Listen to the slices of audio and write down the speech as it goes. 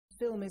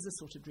Film is a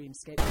sort of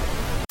dreamscape.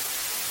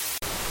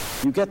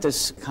 You get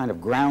this kind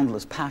of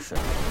groundless passion.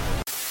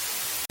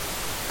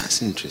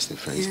 That's an interesting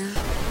phrase.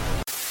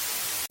 Yeah.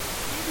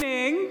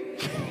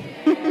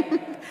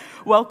 Evening.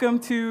 Welcome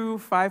to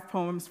 5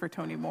 Poems for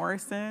Toni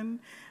Morrison.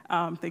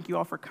 Thank you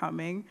all for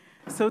coming.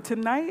 So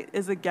tonight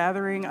is a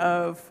gathering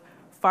of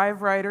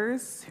 5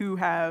 writers who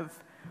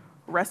have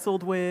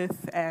wrestled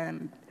with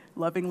and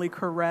lovingly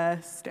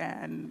caressed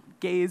and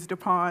gazed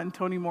upon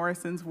Toni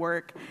Morrison's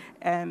work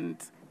and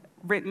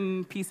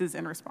written pieces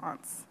in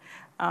response.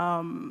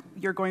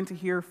 You're going to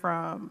hear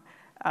from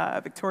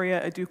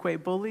Victoria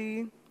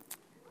Adukwe-Bully.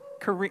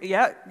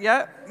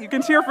 Yeah, you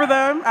can cheer for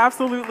them,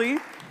 absolutely.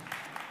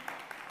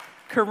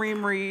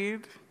 Kareem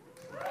Reed.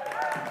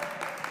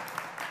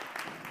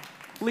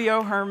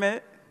 Leo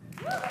Hermit.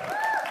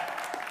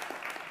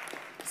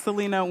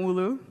 Selena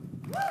Nwulu.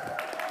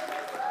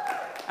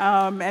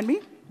 And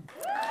me.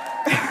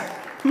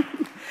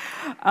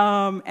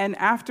 And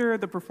after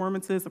the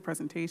performances, the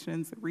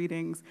presentations, the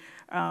readings,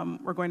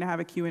 we're going to have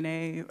a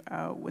Q&A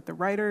with the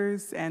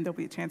writers, and there'll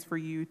be a chance for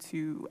you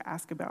to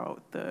ask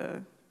about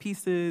the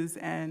pieces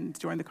and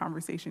join the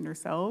conversation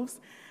yourselves.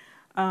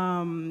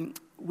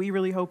 We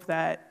really hope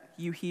that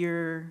you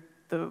hear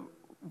the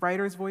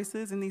writers'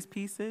 voices in these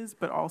pieces,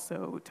 but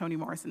also Toni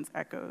Morrison's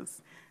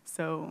echoes.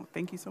 So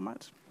thank you so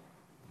much.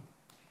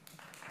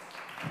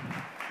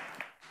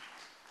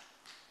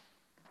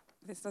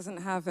 This doesn't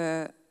have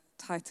a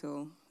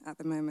title at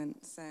the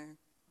moment, so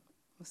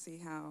we'll see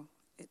how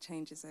it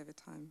changes over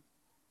time.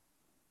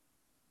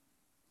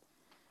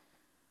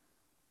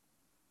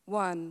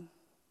 1.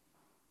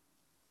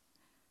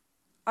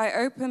 I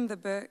open the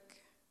book,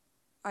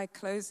 I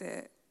close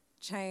it,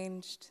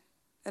 changed,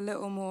 a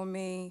little more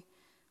me.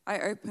 I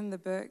open the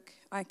book,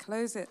 I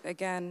close it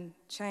again,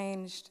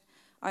 changed.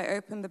 I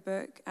open the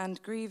book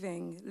and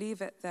grieving,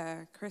 leave it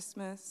there,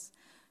 Christmas,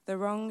 the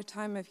wrong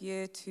time of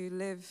year to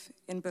live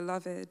in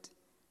beloved.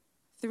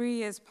 3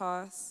 years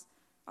pass,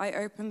 I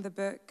open the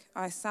book,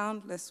 I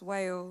soundless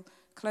wail,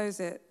 close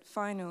it,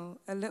 final,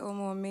 a little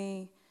more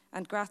me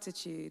and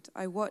gratitude.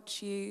 I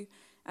watch you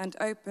and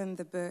open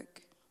the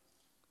book.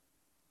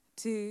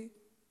 2,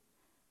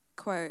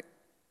 quote,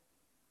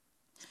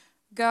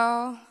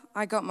 girl,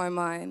 I got my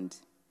mind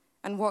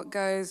and what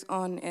goes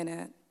on in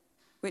it,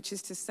 which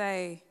is to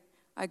say,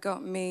 I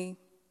got me.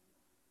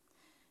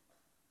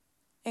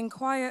 In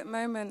quiet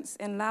moments,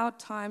 in loud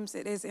times,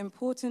 it is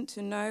important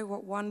to know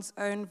what one's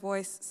own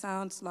voice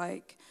sounds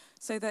like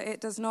so that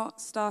it does not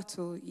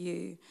startle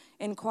you.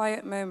 In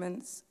quiet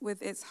moments,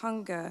 with its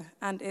hunger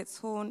and its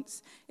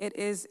haunts, it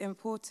is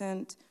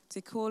important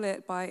to call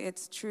it by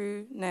its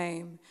true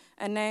name,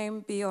 a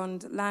name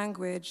beyond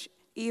language,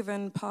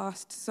 even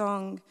past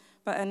song,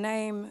 but a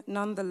name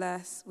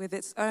nonetheless with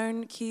its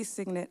own key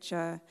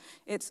signature,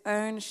 its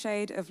own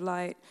shade of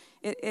light.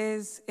 It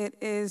is,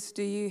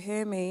 do you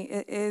hear me?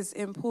 It is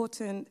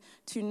important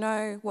to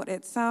know what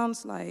it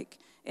sounds like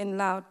in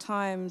loud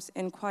times,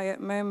 in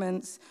quiet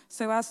moments,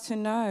 so as to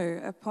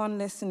know upon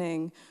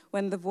listening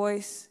when the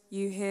voice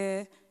you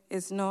hear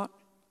is not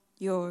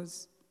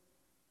yours.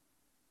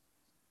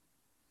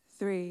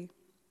 3.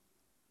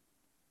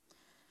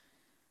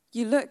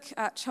 You look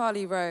at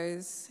Charlie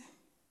Rose,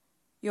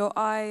 your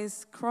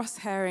eyes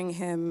cross-hairing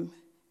him,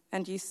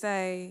 and you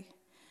say,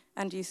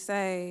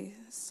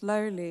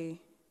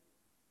 slowly,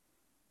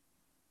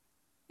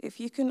 if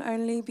you can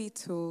only be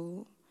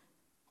tall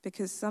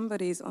because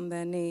somebody's on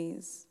their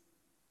knees,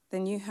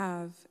 then you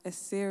have a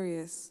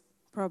serious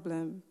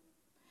problem.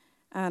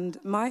 And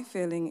my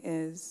feeling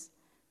is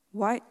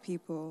white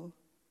people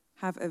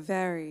have a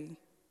very,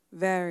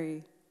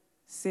 very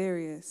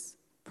serious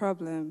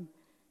problem,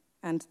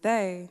 and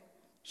they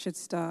should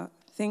start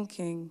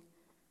thinking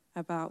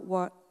about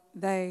what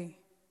they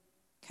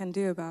can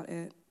do about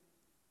it.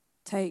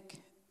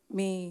 Take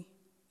me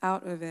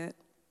out of it.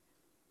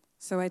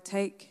 So I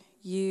take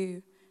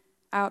you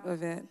out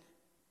of it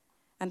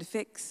and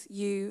fix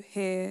you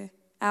here,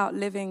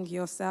 outliving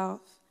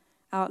yourself,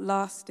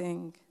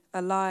 outlasting,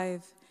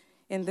 alive,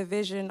 in the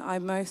vision I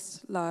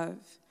most love,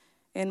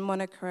 in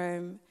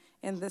monochrome,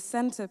 in the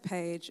center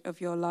page of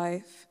your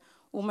life,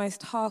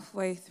 almost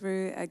halfway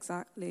through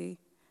exactly.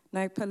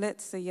 No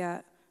Pulitzer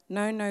yet,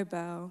 no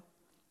Nobel,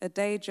 a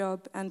day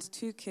job and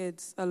 2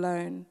 kids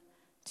alone.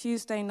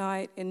 Tuesday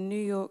night in New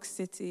York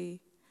City.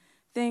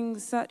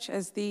 Things such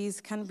as these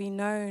can be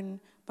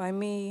known by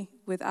me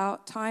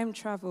without time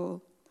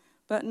travel,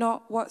 but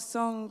not what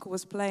song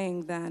was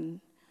playing then.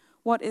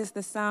 What is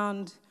the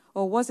sound,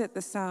 or was it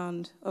the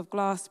sound of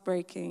glass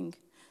breaking?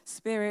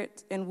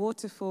 Spirit in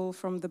waterfall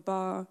from the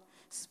bar,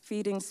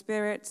 feeding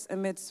spirits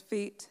amidst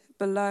feet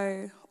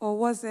below. Or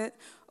was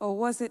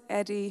it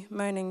Eddie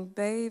moaning,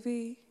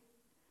 baby?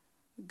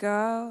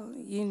 Girl,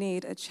 you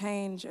need a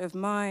change of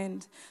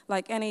mind,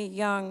 like any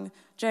young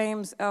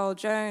James L.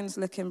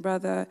 Jones-looking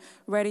brother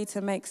ready to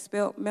make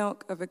spilt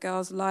milk of a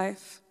girl's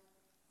life.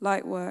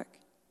 Light work.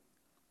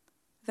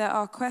 There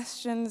are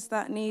questions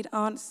that need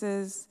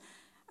answers,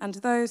 and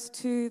those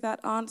too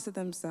that answer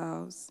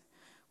themselves.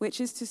 which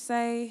is to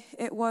say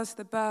it was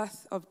the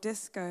birth of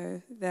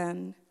disco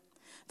then,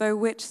 though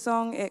which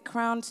song it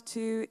crowned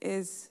to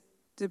is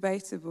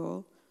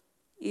debatable,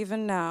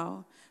 even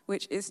now,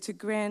 which is to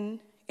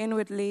grin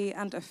inwardly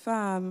and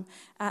affirm,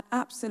 at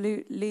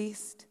absolute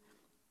least,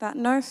 that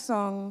no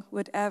song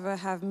would ever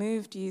have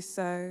moved you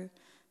so,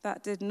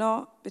 that did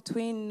not,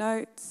 between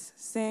notes,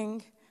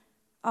 sing,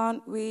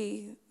 "Aren't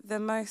we the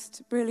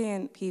most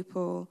brilliant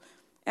people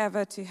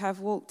ever to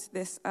have walked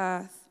this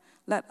earth,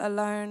 let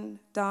alone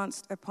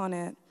danced upon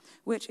it,"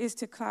 which is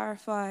to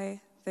clarify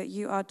that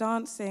you are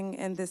dancing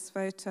in this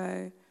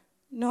photo,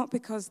 not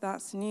because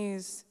that's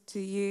news to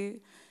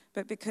you,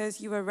 but because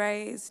you were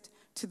raised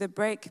to the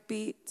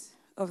breakbeat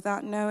of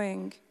that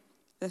knowing,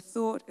 the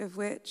thought of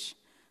which,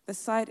 the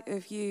sight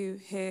of you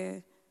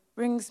here,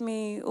 brings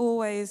me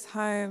always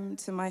home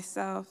to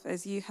myself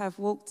as you have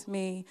walked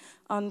me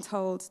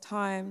untold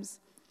times,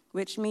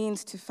 which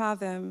means to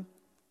fathom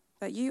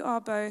that you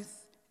are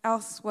both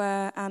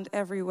elsewhere and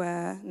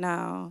everywhere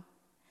now,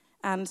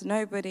 and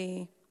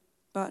nobody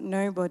but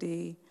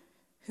nobody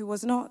who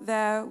was not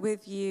there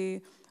with you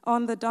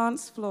on the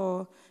dance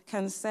floor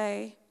can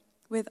say,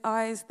 with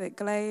eyes that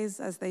glaze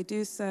as they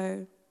do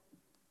so,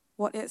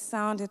 what it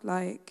sounded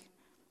like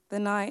the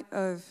night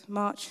of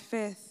March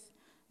 5th,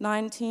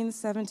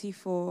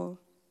 1974,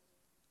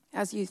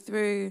 as you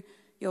threw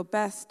your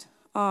best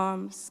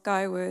arm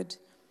skyward,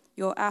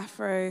 your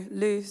afro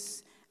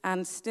loose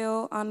and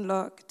still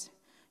unlocked,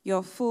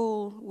 your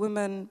full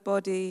woman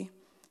body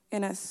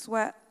in a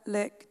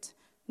sweat-licked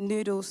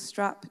noodle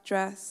strap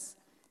dress,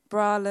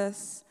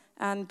 braless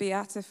and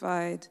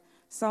beatified,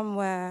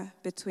 somewhere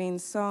between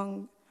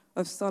Song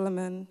of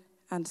Solomon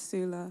and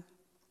Sula.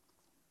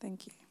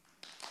 Thank you.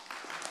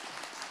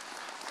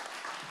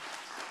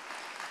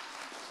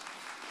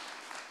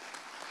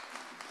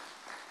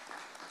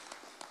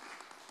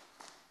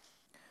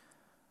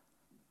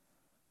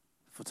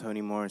 For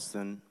Toni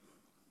Morrison,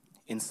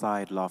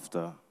 Inside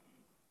Laughter.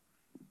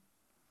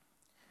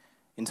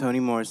 In Toni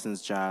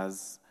Morrison's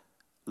jazz,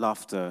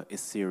 laughter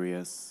is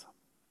serious,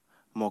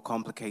 more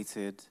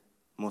complicated,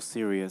 more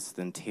serious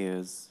than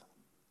tears.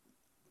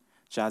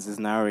 Jazz's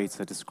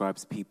narrator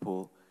describes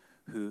people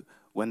who,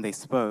 when they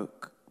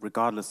spoke,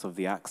 regardless of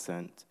the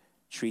accent,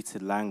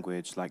 treated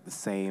language like the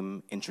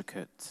same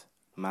intricate,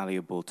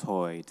 malleable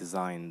toy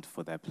designed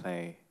for their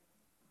play.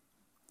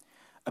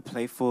 A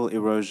playful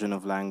erosion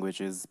of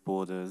language's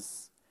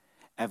borders,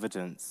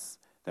 evidence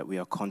that we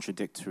are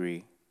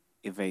contradictory,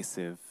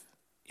 evasive,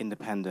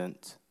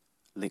 independent,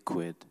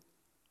 liquid.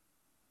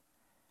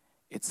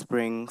 It's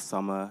spring,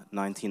 summer,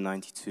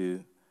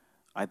 1992,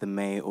 either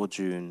May or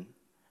June.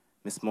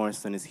 Miss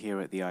Morrison is here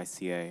at the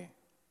ICA.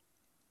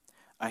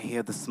 I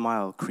hear the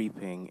smile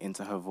creeping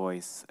into her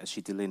voice as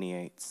she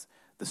delineates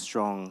the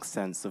strong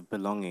sense of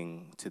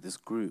belonging to this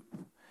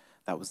group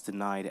that was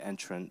denied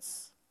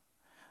entrance,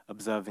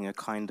 observing a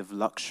kind of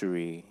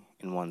luxury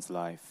in one's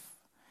life.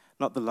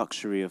 Not the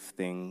luxury of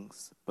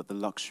things, but the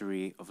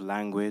luxury of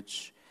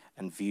language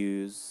and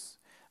views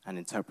and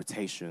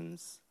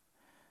interpretations,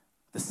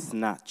 the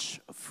snatch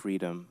of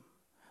freedom,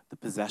 the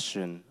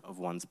possession of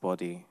one's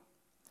body,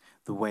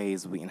 the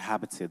ways we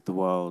inhabited the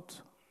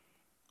world.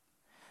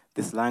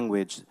 This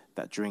language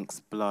that drinks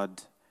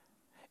blood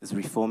is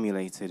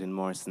reformulated in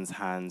Morrison's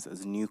hands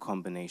as new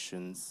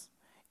combinations,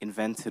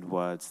 invented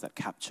words that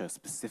capture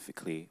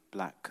specifically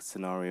Black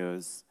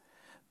scenarios,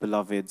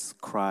 beloveds,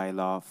 cry,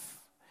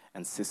 laugh,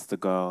 and sister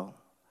girl,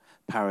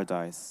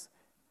 paradise,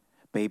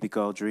 baby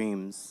girl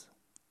dreams,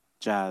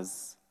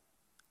 jazz,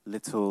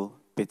 little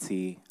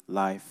bitty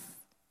life.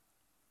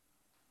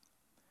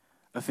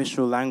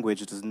 Official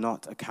language does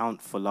not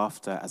account for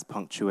laughter as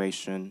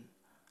punctuation,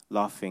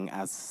 laughing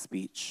as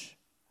speech.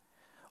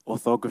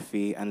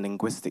 Orthography and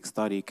linguistic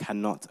study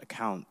cannot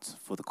account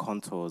for the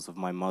contours of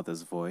my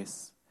mother's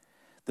voice,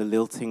 the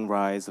lilting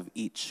rise of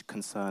each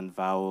concerned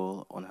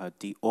vowel on her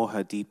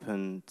her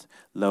deepened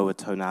lower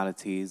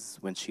tonalities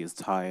when she is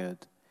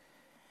tired.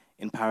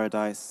 In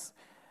Paradise,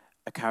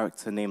 a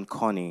character named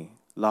Connie,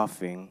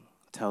 laughing,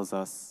 tells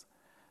us,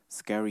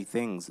 scary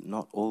things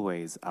not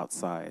always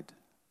outside.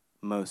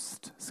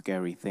 Most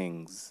scary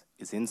things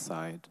is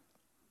inside.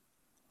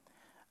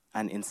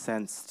 An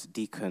incensed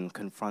deacon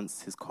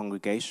confronts his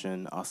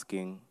congregation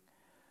asking,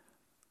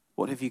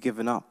 what have you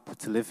given up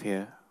to live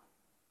here?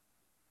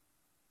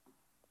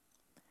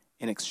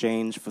 In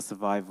exchange for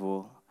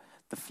survival,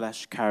 the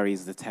flesh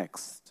carries the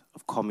text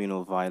of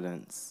communal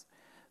violence.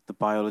 The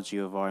biology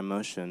of our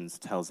emotions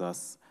tells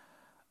us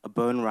a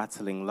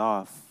bone-rattling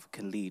laugh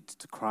can lead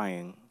to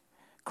crying,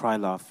 cry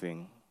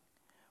laughing,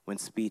 when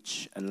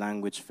speech and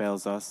language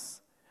fails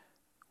us,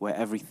 where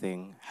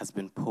everything has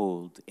been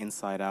pulled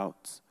inside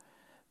out.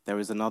 There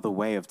is another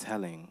way of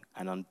telling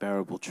an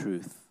unbearable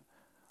truth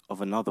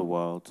of another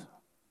world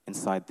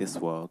inside this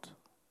world.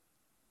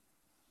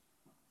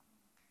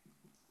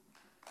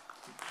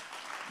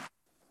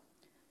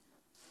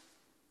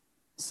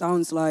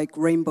 Sounds like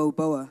Rainbow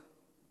Boa.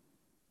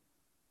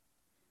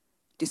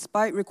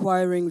 Despite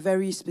requiring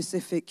very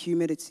specific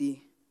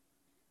humidity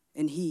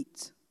and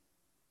heat,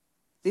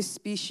 This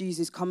species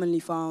is commonly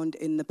found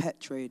in the pet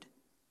trade.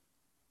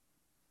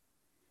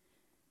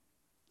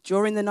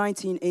 During the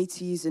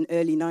 1980s and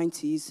early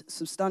 90s,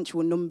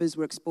 substantial numbers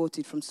were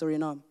exported from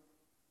Suriname.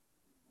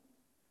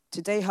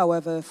 Today,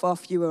 however, far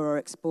fewer are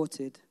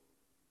exported,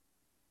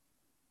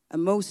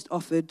 and most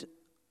offered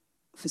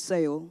for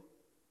sale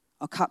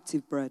are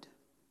captive bred.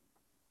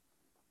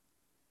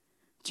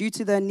 Due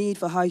to their need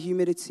for high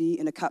humidity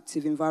in a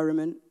captive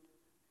environment,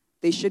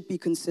 they should be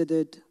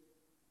considered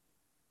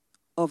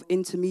of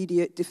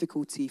intermediate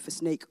difficulty for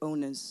snake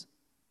owners.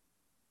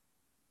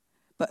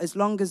 But as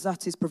long as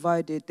that is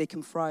provided, they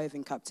can thrive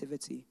in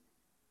captivity.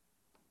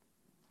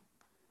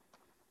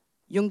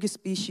 Younger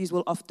species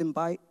will often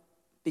bite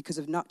because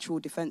of natural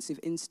defensive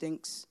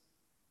instincts,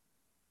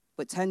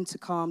 but tend to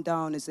calm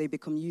down as they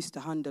become used to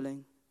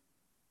handling.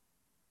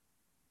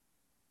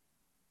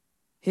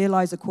 Here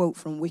lies a quote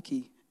from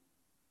Wiki.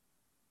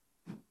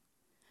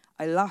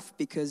 I laugh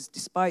because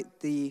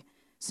despite the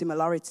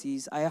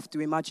similarities, I have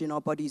to imagine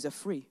our bodies are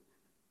free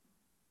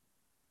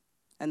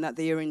and that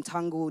they are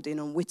entangled in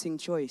unwitting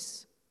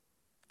choice.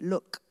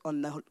 Look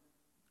on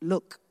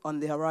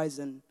the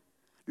horizon.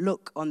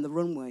 Look on the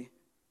runway.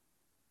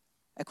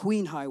 A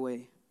queen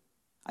highway.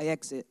 I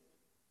exit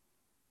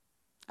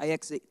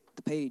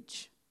the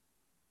page.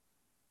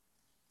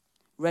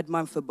 Red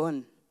man for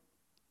bun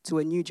to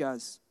a new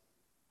jazz,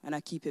 and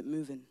I keep it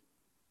moving.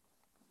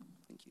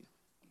 Thank you.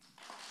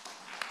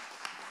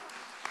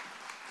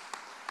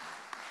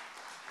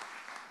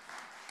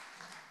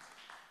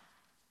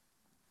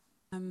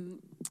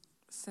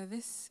 So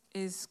this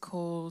is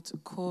called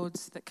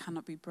Chords That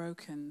Cannot Be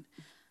Broken,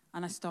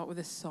 and I start with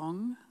a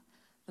song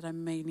that I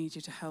may need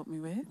you to help me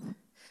with.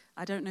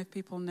 I don't know if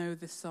people know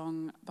the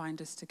song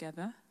Bind Us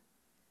Together.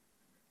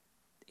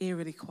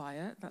 Eerily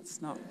quiet,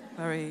 that's not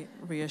very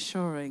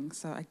reassuring,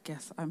 so I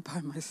guess I'm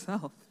by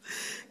myself.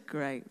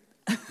 Great.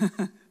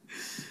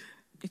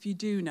 If you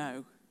do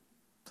know,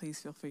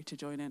 please feel free to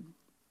join in.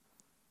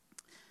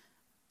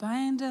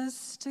 Bind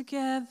us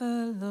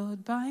together,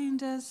 Lord,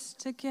 bind us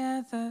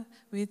together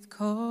with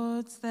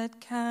cords that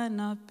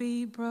cannot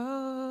be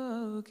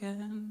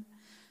broken.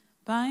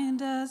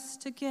 Bind us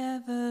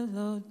together,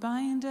 Lord,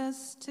 bind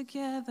us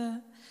together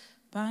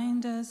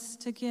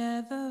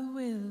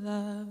with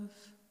love.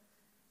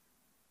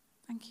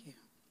 Thank you.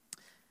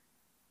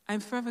 I'm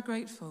forever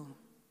grateful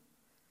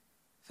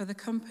for the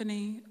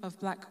company of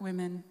Black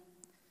women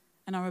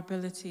and our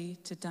ability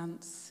to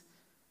dance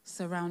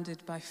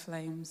surrounded by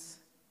flames.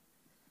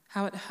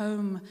 How at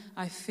home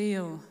I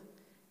feel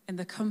in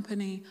the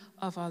company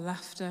of our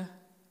laughter,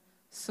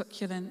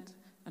 succulent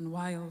and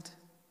wild.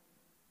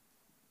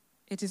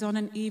 It is on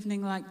an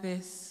evening like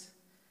this,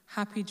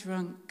 happy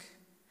drunk,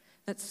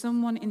 that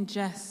someone in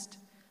jest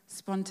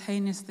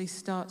spontaneously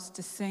starts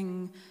to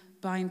sing,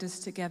 Bind Us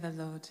Together,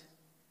 Lord.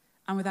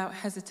 And without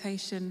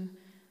hesitation,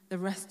 the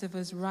rest of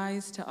us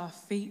rise to our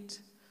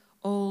feet,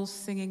 all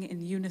singing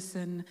in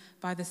unison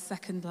by the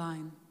second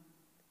line.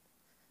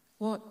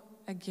 What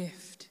a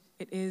gift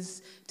it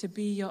is to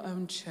be your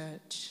own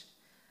church,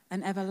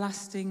 an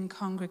everlasting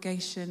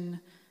congregation,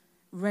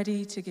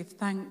 ready to give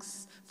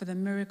thanks for the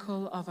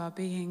miracle of our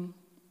being,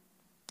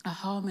 a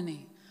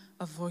harmony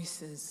of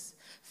voices,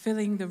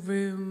 filling the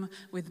room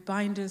with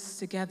bind us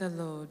together,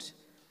 Lord,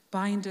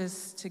 bind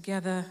us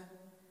together,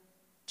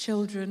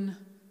 children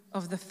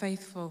of the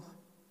faithful,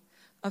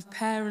 of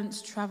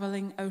parents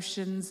traveling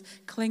oceans,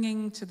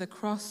 clinging to the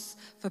cross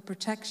for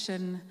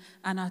protection,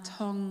 and our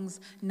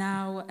tongues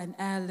now an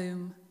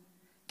heirloom,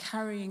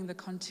 carrying the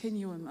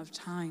continuum of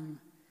time.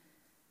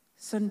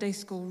 Sunday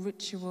school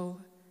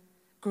ritual,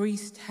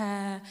 greased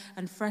hair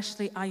and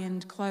freshly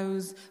ironed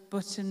clothes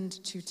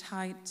buttoned too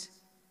tight.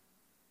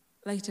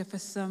 Later for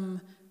some,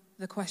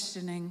 the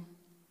questioning,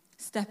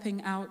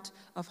 stepping out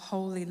of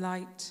holy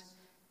light,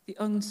 the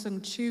unsung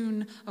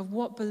tune of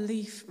what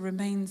belief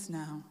remains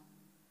now,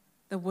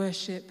 the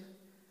worship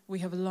we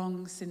have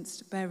long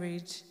since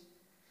buried.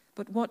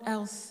 But what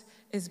else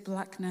is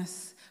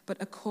blackness but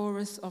a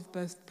chorus of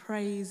both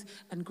praise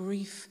and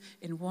grief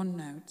in one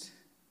note?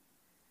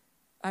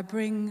 I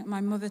bring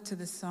my mother to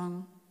the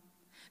song,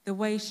 the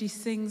way she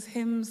sings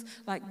hymns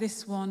like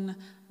this one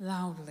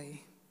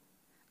loudly,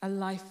 a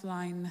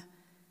lifeline,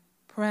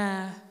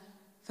 prayer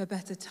for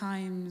better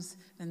times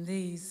than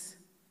these.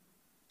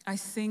 I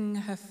sing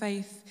her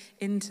faith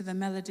into the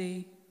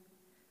melody,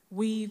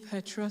 weave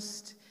her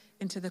trust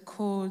into the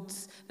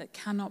chords that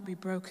cannot be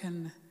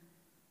broken,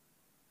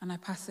 and I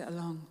pass it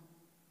along.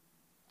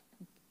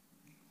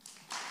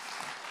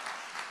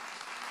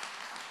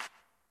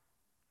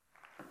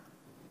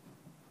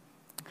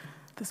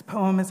 This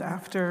poem is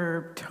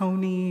after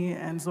Toni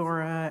and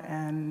Zora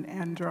and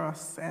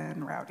Andros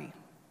and Rowdy.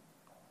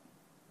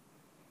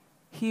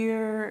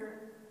 Here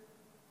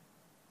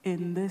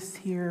in this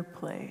here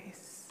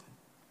place,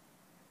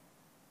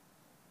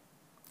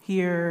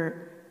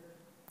 here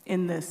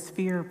in this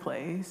sphere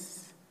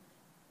place,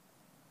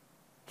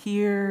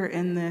 here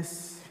in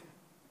this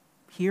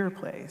here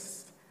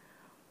place,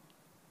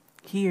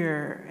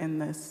 here in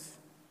this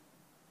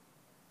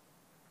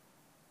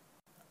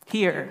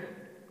here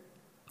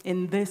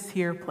in this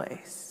here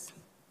place,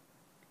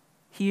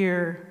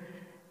 here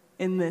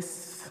in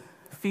this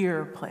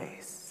fear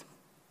place,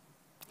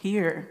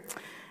 here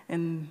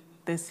in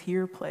this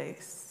here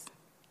place,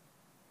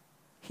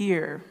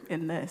 here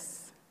in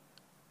this,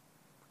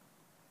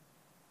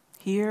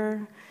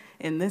 here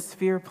in this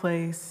fear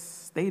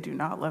place, they do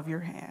not love your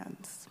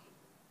hands.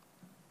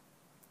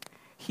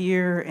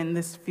 Here in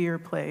this fear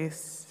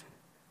place,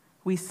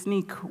 we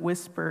sneak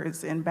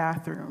whispers in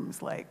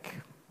bathrooms like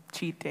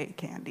cheat day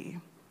candy,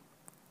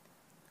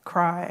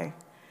 cry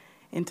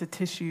into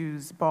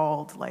tissues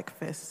balled like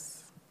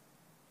fists,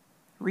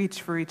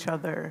 reach for each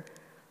other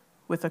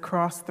with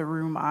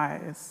across-the-room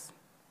eyes,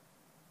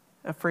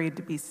 afraid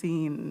to be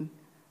seen,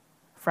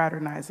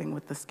 fraternizing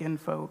with the skin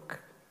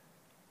folk,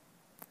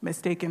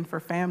 mistaken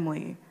for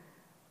family,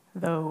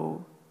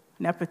 though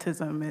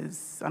nepotism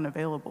is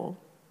unavailable.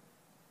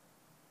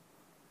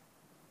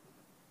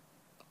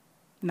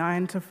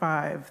 9 to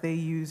 5, they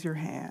use your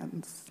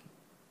hands.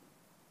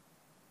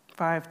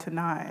 5 to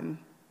 9,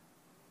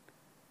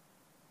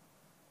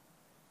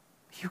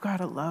 you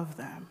gotta love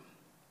them.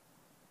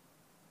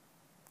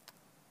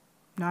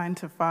 9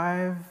 to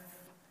 5,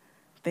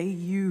 they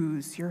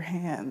use your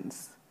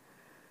hands.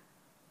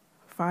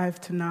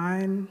 5 to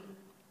 9,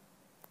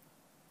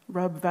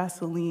 rub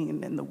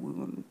Vaseline in the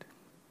wound.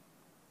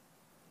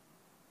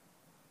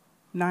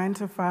 9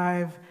 to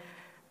 5,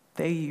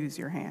 they use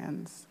your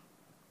hands.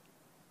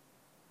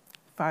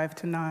 5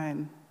 to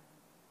 9,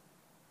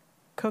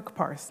 cook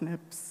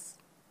parsnips,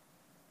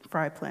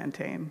 fry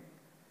plantain.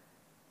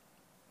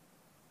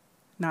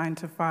 9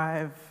 to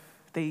 5,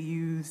 they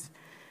use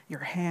your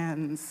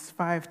hands.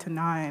 5 to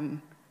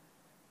 9,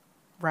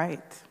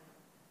 write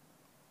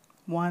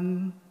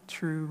one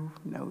true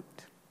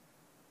note.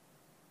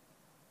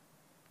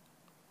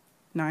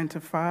 9 to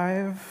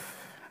 5,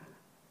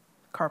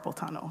 carpal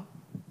tunnel,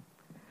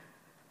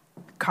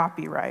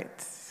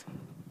 copyright,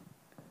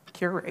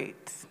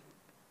 curate,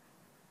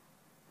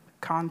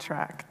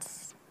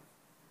 contracts,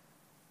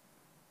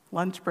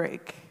 lunch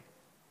break,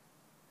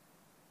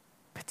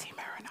 petit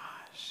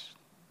marinage.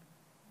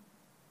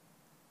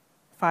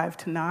 5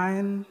 to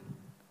 9,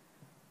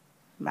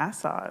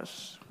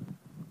 massage,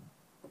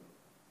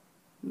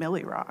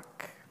 Millie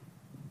Rock,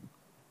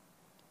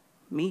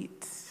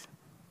 meet,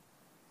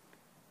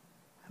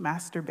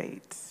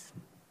 masturbate,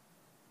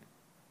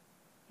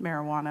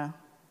 marijuana.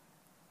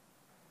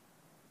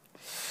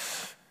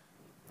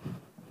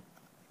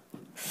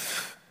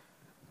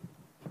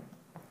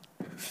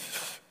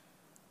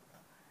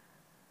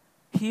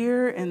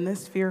 Here in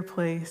this fear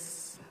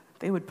place,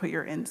 they would put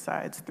your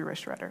insides through a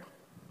shredder.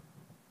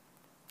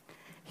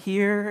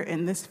 Here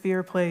in this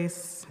fear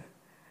place,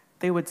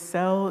 they would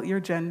sell your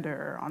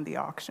gender on the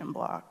auction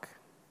block.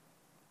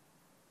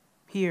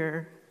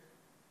 Here,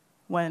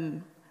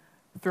 when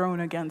thrown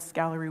against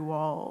gallery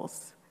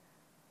walls.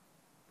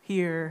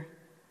 Here,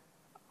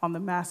 on the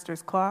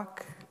master's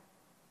clock,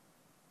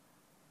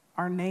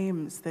 are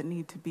names that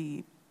need to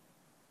be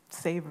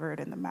savored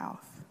in the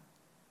mouth.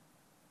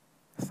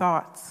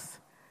 Thoughts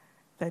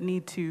that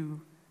need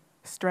to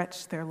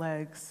stretch their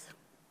legs.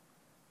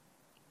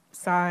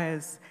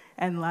 Sighs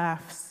and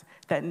laughs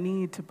that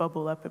need to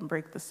bubble up and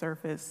break the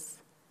surface.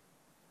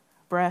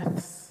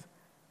 Breaths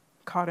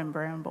caught in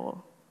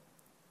bramble.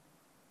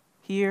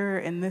 Here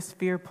in this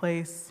fear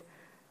place,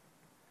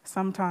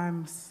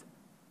 sometimes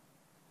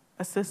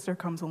a sister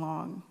comes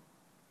along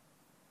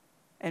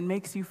and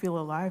makes you feel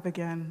alive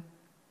again.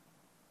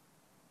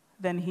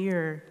 Then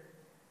here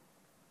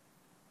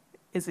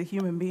is a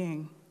human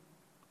being.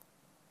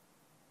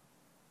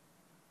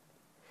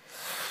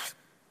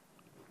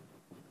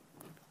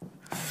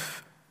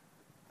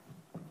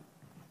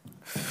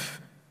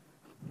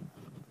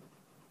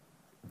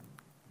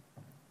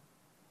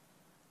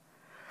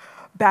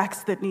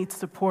 Backs that need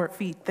support,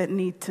 feet that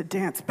need to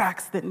dance,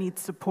 backs that need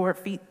support,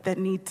 feet that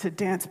need to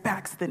dance,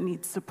 backs that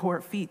need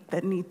support, feet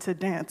that need to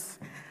dance,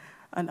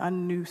 an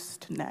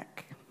unnoosed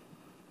neck.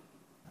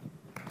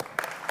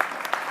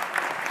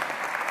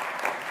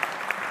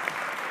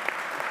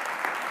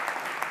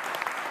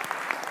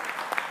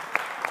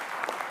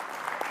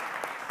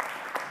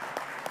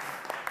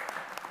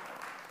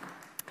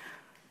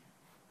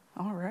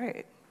 All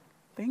right,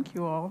 thank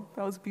you all.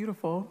 That was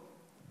beautiful.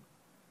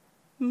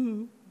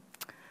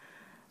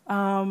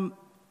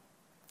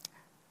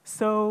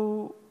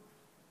 So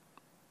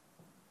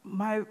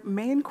my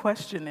main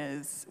question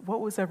is, what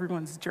was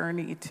everyone's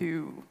journey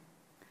to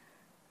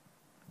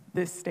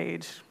this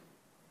stage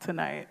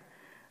tonight?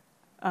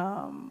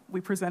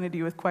 We presented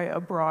you with quite a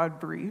broad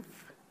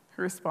brief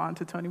to respond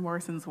to Toni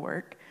Morrison's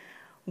work.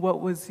 What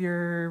was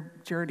your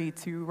journey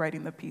to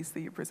writing the piece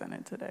that you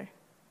presented today?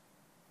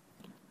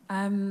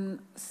 It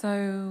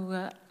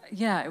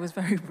was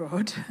very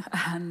broad,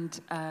 and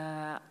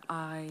I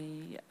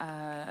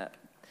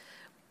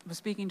was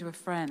speaking to a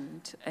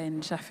friend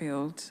in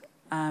Sheffield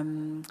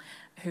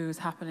who's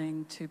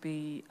happening to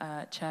be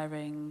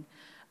chairing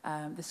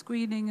the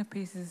screening of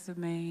pieces of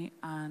me,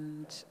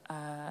 and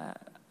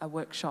a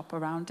workshop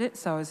around it.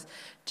 So I was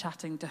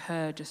chatting to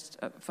her just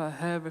for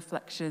her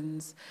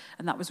reflections,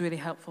 and that was really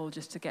helpful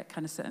just to get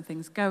kind of certain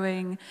things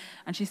going.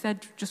 And she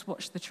said, just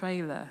watch the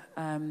trailer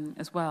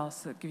as well,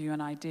 so it'll give you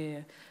an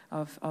idea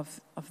of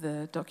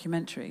the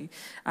documentary.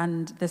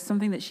 And there's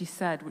something that she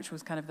said, which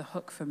was kind of the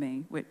hook for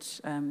me, which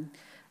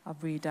I'll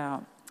read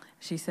out.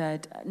 She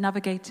said,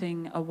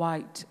 navigating a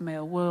white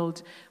male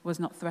world was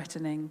not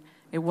threatening.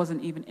 It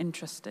wasn't even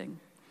interesting.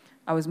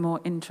 I was more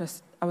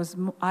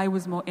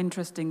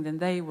interesting than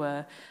they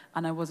were,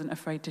 and I wasn't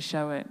afraid to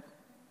show it.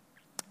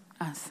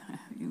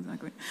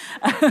 Exactly.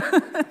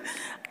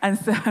 and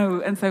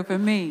so for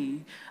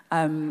me,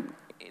 the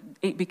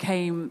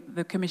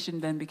commission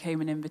then became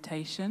an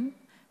invitation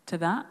to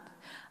that.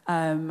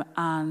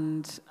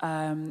 And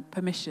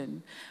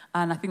permission.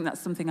 And I think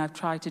that's something I've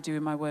tried to do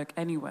in my work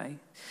anyway.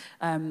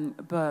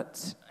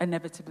 But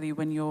inevitably,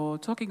 when you're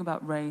talking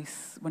about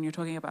race, when you're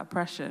talking about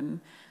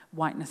oppression,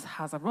 whiteness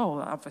has a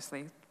role,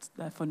 obviously,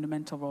 a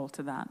fundamental role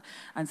to that.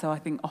 And so I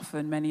think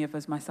often many of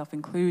us, myself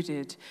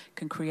included,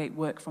 can create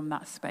work from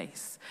that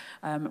space,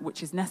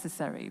 which is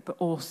necessary, but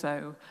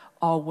also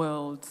our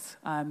worlds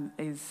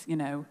is,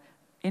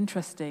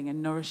 interesting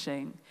and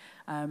nourishing.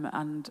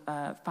 And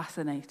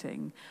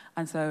fascinating.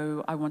 And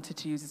so I wanted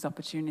to use this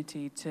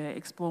opportunity to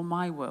explore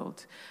my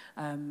world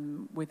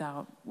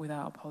without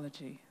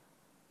apology.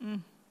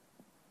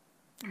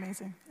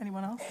 Amazing.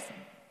 Anyone else?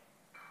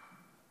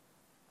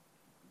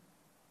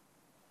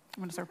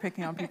 I'm going to start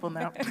picking on people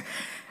now.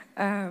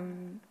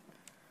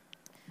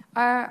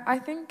 I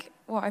think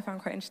what I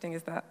found quite interesting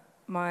is that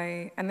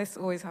and this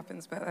always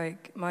happens, but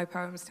like my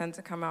poems tend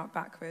to come out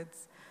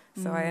backwards.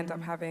 So I end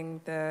up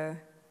having the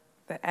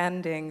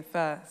ending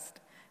first,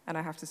 and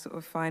I have to sort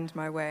of find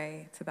my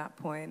way to that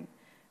point.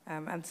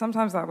 And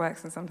sometimes that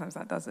works and sometimes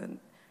that doesn't,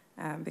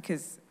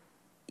 because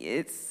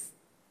it's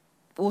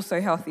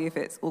also healthy if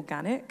it's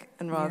organic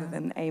and rather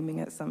than aiming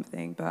at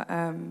something. But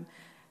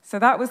so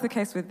that was the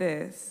case with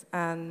this,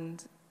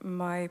 and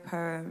my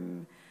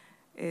poem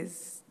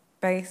is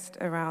based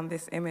around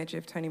this image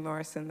of Toni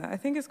Morrison that I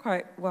think is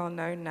quite well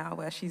known now,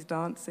 where she's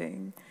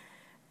dancing.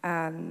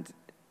 And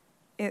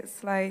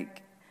it's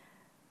like,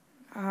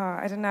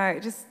 I don't know,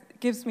 it just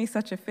gives me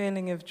such a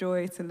feeling of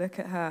joy to look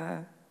at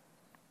her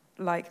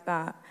like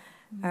that.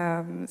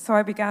 So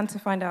I began to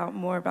find out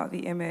more about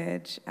the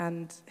image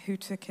and who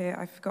took it.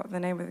 I forgot the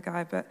name of the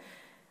guy, but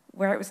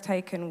where it was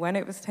taken, when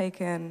it was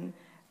taken.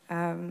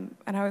 And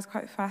I was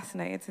quite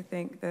fascinated to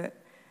think that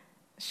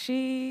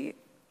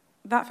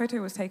that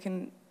photo was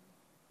taken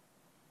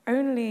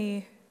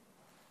only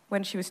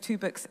when she was 2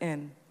 books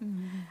in,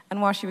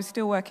 and while she was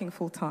still working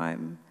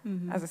full-time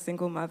as a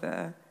single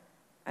mother,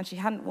 and she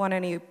hadn't won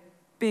any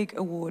big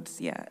awards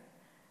yet.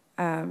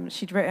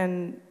 She'd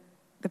written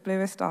The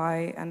Bluest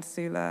Eye and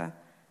Sula.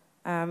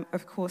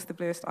 Of course, The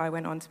Bluest Eye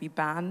went on to be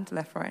banned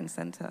left, right, and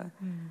center.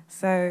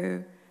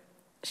 So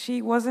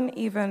she wasn't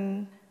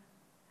even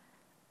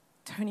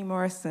Toni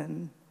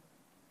Morrison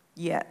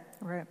yet.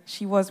 Right.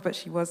 She was, but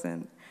she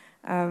wasn't.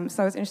 So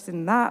I was interested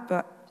in that,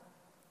 but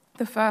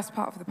the first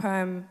part of the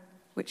poem,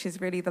 which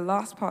is really the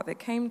last part that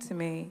came to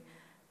me,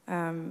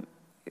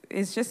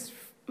 is just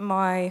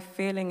my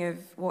feeling of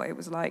what it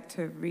was like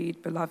to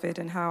read Beloved,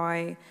 and how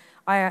I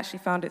actually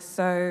found it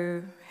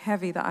so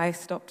heavy that I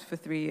stopped for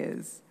 3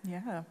 years.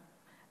 Yeah.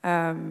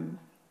 And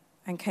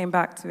came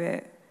back to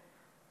it,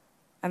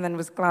 and then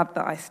was glad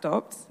that I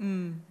stopped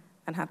and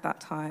had that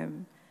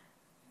time.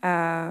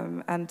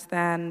 And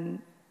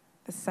then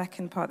the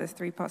second part, there's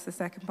 3 parts. The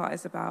second part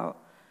is about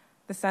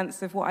the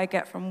sense of what I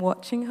get from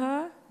watching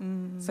her.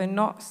 So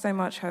not so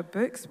much her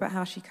books, but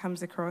how she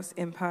comes across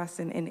in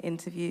person in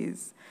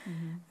interviews,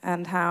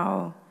 and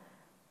how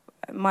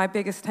my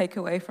biggest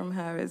takeaway from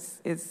her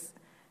is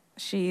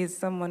she is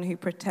someone who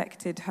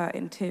protected her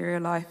interior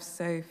life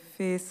so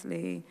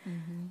fiercely,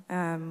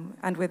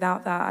 and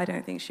without that, I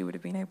don't think she would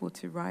have been able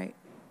to write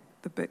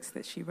the books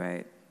that she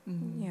wrote.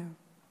 Yeah,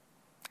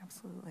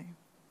 absolutely.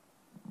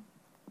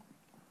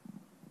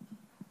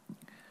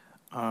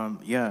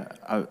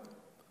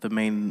 The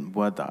main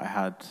word that I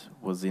had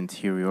was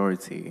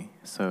interiority.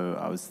 So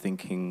I was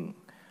thinking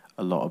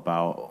a lot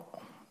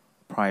about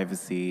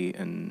privacy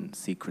and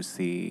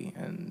secrecy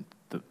and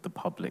the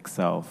public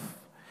self,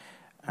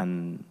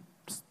 and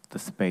the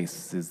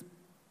spaces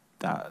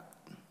that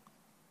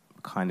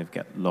kind of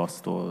get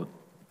lost or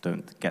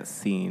don't get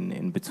seen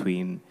in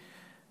between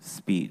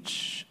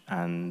speech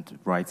and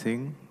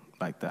writing,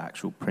 like the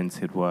actual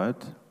printed word.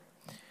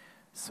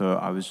 So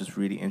I was just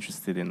really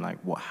interested in like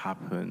what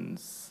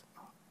happens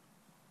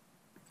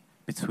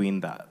between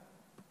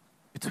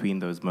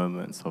those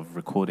moments of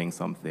recording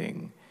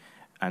something.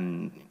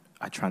 And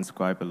I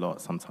transcribe a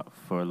lot sometimes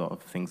for a lot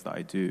of things that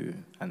I do,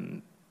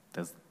 and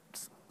there's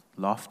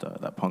laughter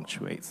that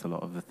punctuates a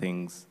lot of the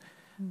things.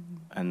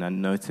 And I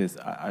noticed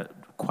I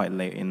quite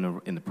late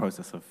in the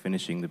process of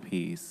finishing the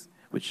piece,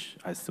 which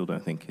I still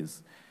don't think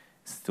is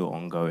still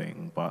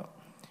ongoing, but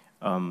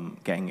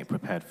getting it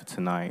prepared for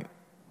tonight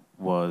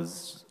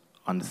was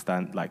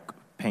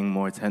paying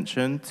more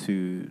attention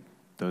to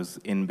those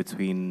in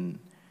between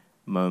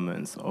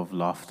moments of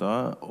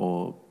laughter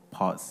or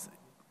parts,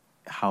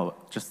 how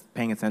just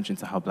paying attention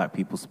to how Black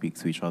people speak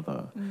to each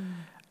other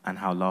and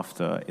how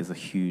laughter is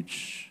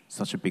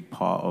such a big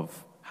part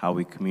of how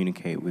we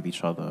communicate with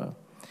each other.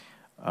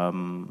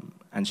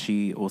 And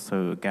she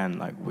also, again,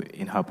 like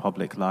in her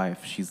public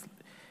life, she's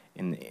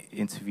in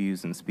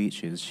interviews and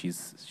speeches,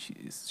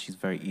 she's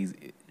very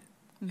easy.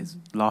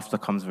 Laughter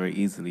comes very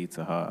easily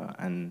to her,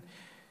 and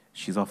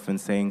she's often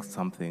saying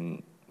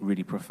something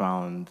really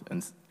profound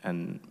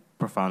and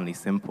profoundly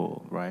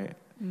simple, right?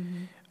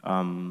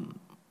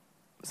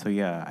 So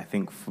yeah, I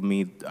think for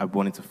me, I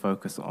wanted to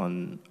focus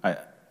on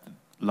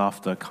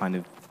laughter. Kind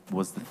of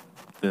was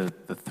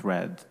the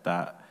thread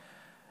that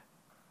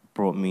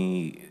brought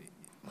me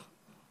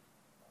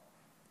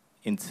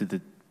into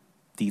the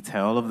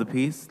detail of the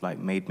piece, like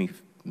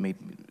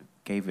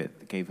gave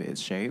it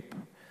its shape.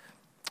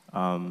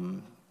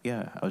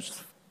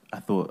 I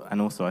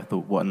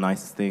thought what a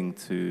nice thing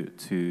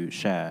to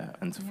share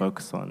and to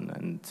focus on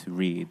and to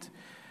read,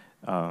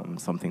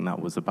 something that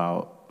was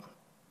about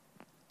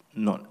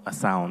not a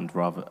sound,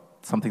 rather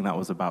something that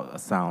was about a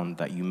sound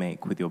that you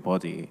make with your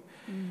body.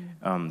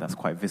 That's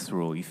quite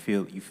visceral. You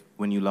feel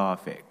when you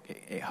laugh,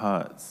 it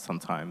hurts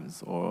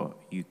sometimes, or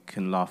you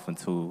can laugh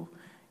until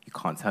you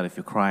can't tell if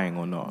you're crying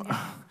or not.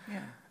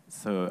 Yeah.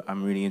 So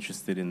I'm really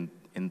interested in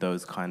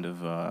those kind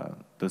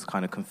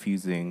of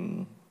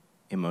confusing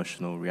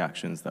emotional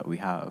reactions that we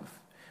have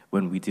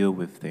when we deal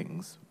with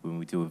things, when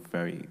we deal with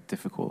very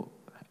difficult,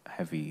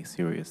 heavy,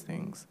 serious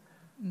things.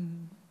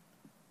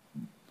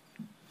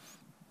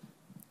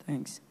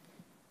 Thanks.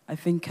 I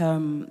think,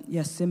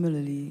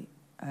 similarly,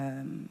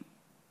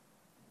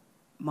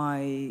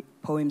 my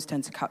poems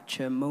tend to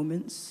capture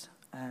moments,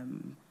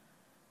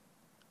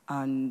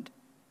 and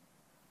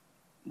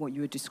what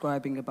you were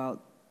describing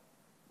about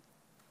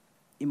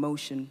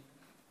emotion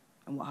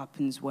and what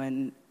happens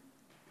when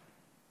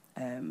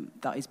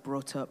that is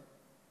brought up,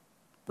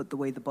 but the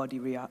way the body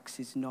reacts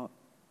is not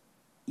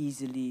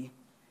easily,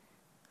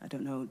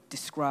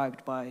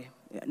 described by,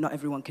 not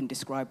everyone can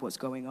describe what's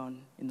going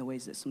on in the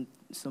ways that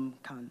some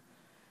can.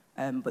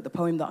 But the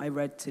poem that I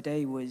read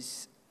today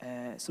was,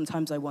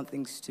 sometimes I want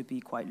things to be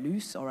quite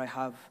loose, or I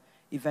have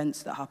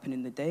events that happen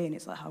in the day, and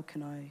it's like, how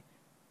can I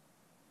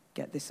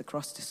get this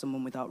across to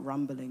someone without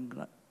rambling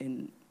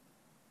in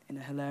a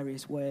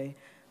hilarious way?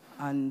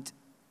 And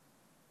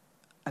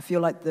I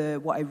feel like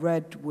what I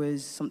read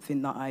was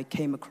something that I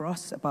came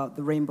across about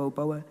the rainbow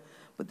boa,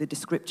 but the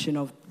description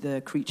of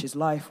the creature's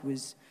life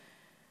was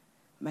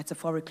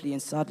metaphorically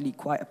and sadly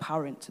quite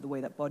apparent to the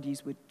way that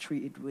bodies were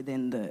treated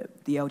within the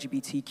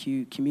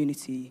LGBTQ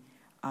community.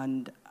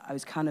 And I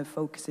was kind of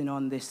focusing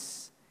on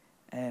this,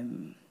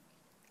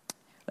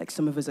 like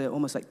some of us are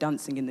almost like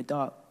dancing in the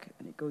dark,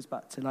 and it goes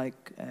back to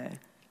like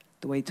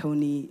the way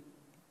Toni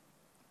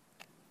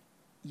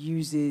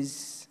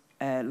uses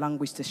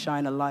language to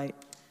shine a light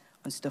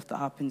on stuff that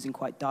happens in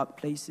quite dark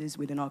places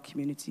within our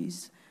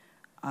communities.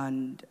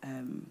 And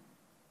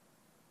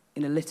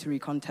in a literary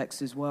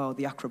context as well,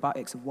 the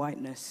acrobatics of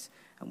whiteness,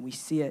 and we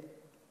see it,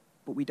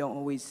 but we don't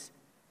always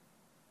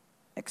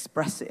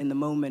express it in the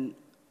moment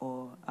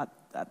or at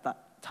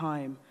that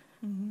time.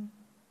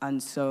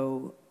 And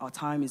so our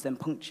time is then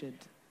punctured,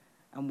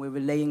 and we're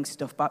relaying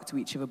stuff back to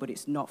each other, but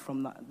it's not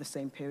from the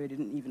same period. It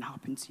didn't even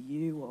happen to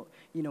you, or,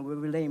 we're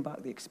relaying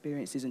back the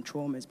experiences and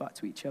traumas back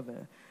to each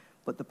other.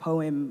 But the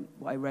poem,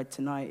 what I read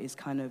tonight, is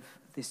kind of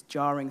this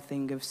jarring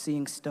thing of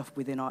seeing stuff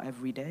within our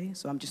everyday.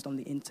 So I'm just on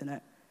the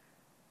internet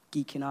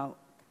geeking out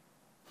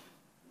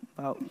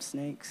about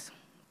snakes.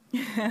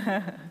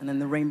 And then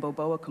the rainbow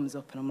boa comes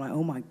up, and I'm like,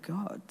 oh my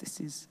God, this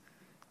is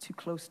too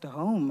close to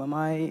home.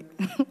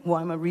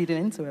 Why am I reading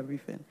into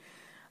everything?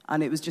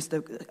 And it was just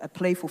a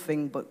playful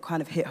thing, but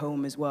kind of hit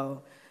home as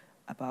well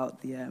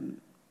about the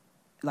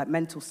like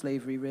mental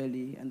slavery,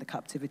 really, and the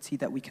captivity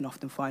that we can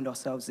often find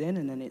ourselves in.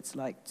 And then it's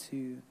like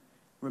to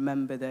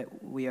remember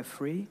that we are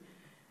free.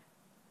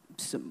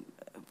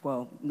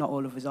 Well, not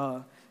all of us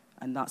are,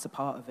 and that's a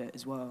part of it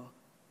as well.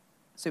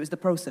 So it was the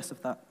process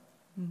of that,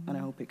 and I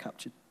hope it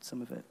captured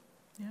some of it.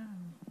 Yeah,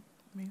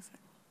 amazing.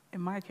 In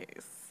my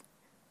case,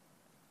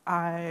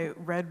 I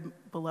read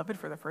Beloved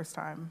for the first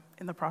time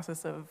in the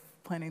process of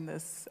planning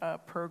this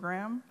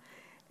program.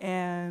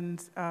 And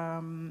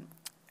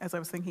as I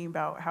was thinking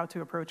about how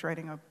to approach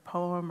writing a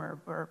poem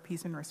or a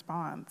piece in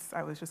response,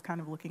 I was just kind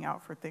of looking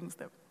out for things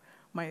that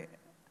might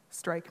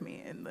strike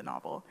me in the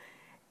novel.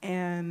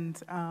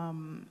 And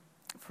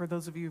for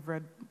those of you who've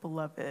read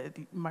Beloved,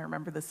 you might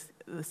remember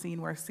the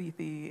scene where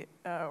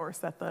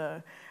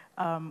Setha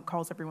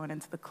calls everyone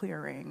into the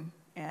clearing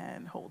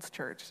and holds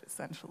church,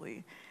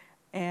 essentially.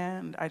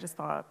 And I just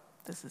thought,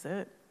 this is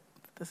it.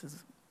 This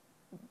is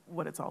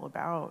what it's all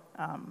about.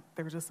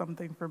 There was just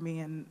something for me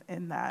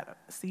in that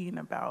scene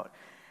about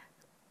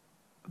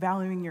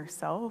valuing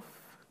yourself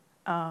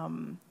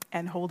and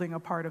holding a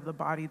part of the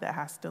body that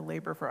has to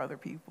labor for other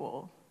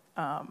people,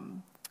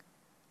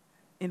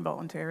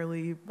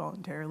 involuntarily,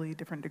 voluntarily,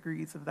 different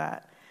degrees of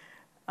that,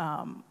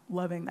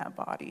 loving that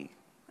body.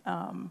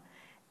 And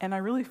I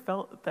really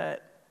felt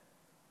that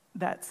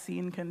that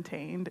scene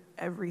contained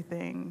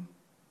everything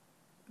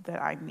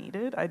that I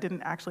needed. I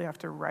didn't actually have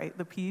to write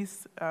the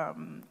piece.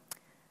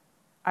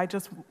 I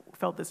just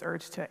felt this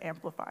urge to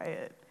amplify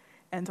it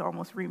and to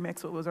almost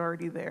remix what was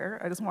already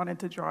there. I just wanted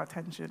to draw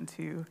attention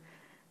to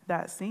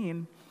that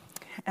scene.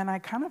 And I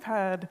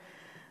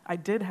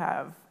did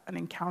have an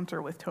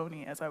encounter with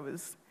Toni as I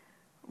was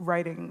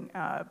writing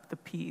the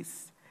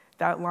piece.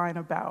 That line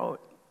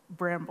about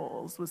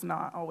brambles was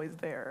not always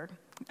there.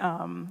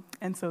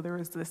 And so there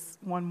was this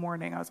one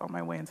morning, I was on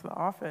my way into the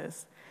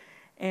office,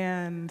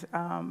 and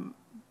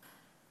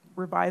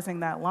revising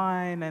that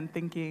line and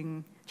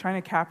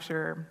trying to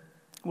capture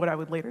what I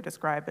would later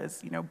describe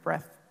as,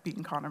 breath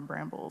being caught in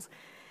brambles.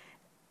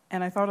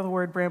 And I thought of the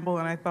word bramble,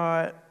 and I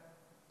thought,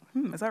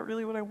 is that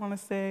really what I want to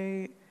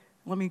say?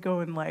 Let me go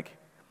and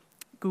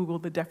Google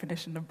the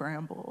definition of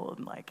bramble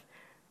and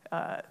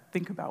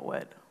think about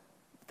what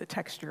the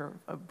texture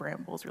of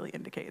brambles really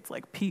indicates,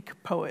 peak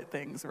poet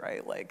things,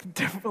 right?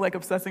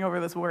 Obsessing over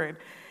this word.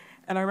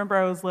 And I remember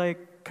I was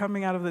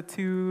coming out of the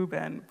tube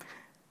and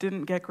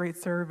didn't get great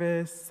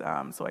service,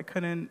 so I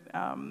couldn't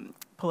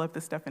pull up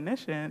this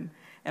definition.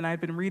 And I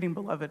had been reading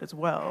Beloved as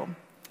well.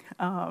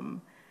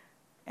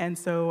 And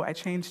so I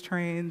changed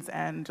trains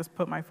and just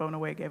put my phone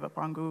away, gave up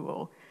on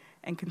Google,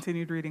 and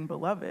continued reading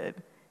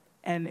Beloved.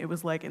 And it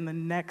was in the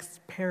next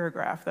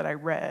paragraph that I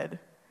read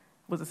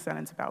was a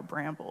sentence about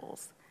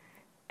brambles.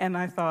 And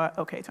I thought,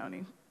 okay,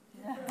 Toni.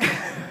 Yeah.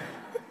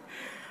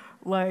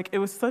 It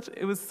was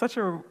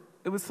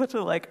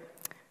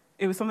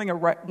something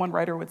one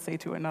writer would say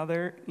to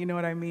another, you know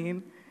what I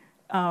mean?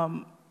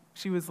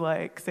 She was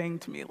saying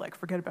to me,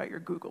 forget about your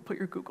Google, put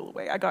your Google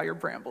away. I got your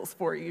brambles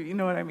for you, you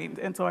know what I mean?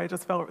 And so I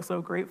just felt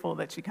so grateful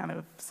that she kind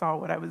of saw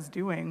what I was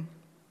doing.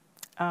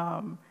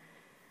 And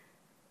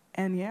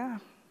yeah,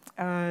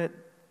 the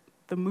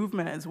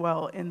movement as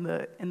well in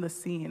the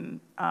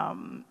scene,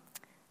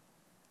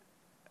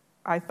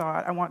 I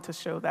thought I want to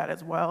show that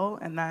as well,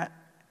 and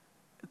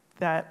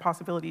that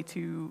possibility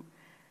to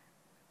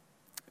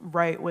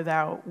write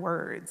without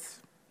words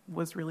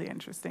was really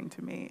interesting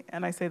to me.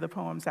 And I say the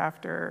poems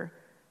after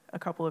a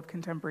couple of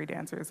contemporary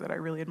dancers that I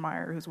really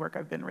admire, whose work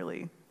I've been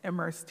really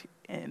immersed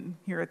in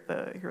here at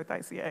the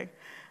ICA,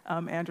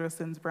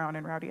 Androsons, Brown,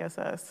 and Rowdy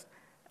SS.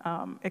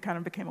 It kind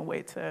of became a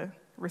way to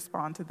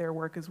respond to their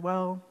work as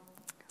well.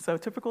 So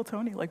typical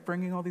Toni,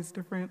 bringing all these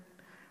different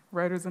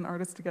writers and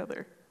artists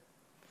together.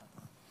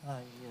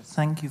 Yes,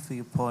 thank you for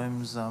your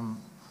poems. I'm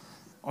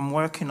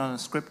working on a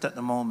script at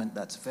the moment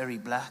that's very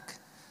black,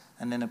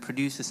 and then a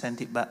producer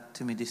sent it back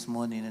to me this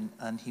morning,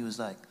 and he was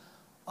like,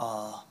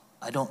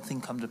 I don't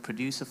think I'm the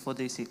producer for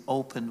this. It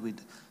opened with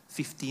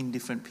 15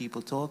 different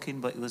people talking,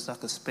 but it was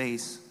like a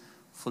space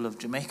full of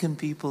Jamaican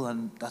people,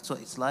 and that's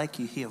what it's like.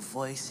 You hear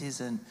voices,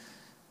 and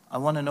I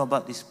want to know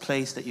about this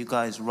place that you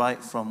guys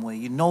write from, where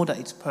you know that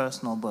it's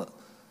personal, but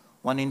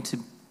wanting to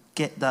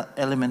get that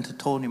element of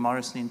Toni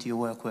Morrison into your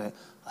work, where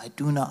I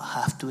do not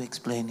have to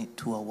explain it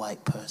to a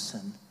white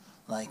person.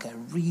 I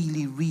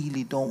really,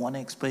 really don't want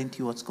to explain to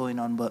you what's going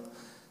on, but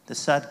the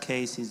sad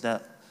case is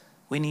that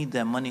we need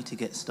their money to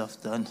get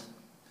stuff done.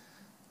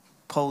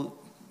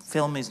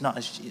 Film is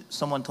not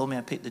someone told me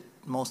I picked the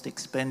most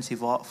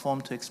expensive art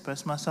form to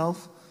express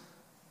myself,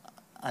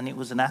 and it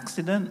was an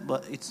accident,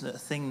 but it's a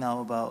thing now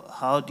about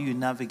how do you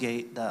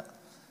navigate that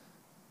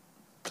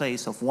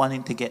place of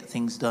wanting to get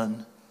things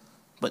done,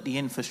 but the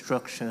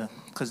infrastructure,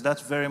 because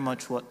that's very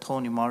much what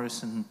Toni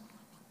Morrison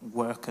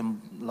work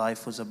and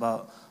life was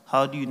about.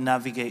 How do you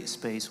navigate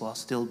space while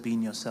still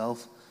being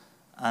yourself?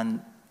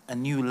 And a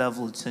new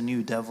level, it's a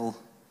new devil.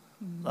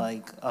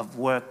 I've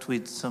worked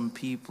with some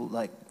people,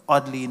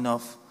 oddly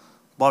enough,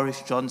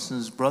 Boris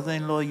Johnson's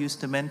brother-in-law used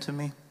to mentor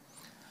me,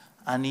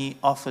 and he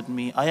offered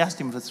me, I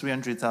asked him for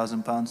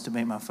 £300,000 to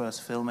make my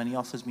first film, and he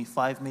offers me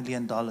 $5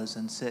 million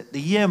and said, the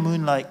year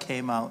Moonlight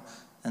came out,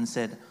 and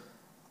said,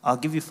 I'll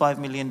give you $5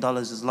 million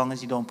as long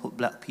as you don't put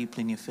black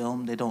people in your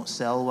film. They don't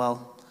sell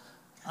well.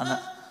 And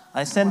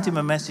I sent him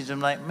a message.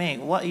 I'm like, mate,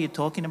 what are you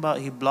talking about?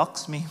 He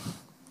blocks me.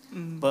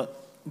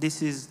 But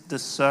this is the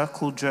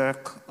circle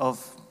jerk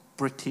of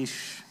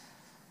British,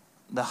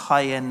 the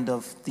high end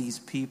of these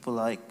people.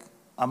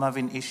 I'm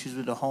having issues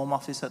with the Home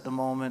Office at the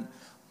moment.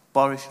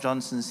 Boris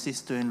Johnson's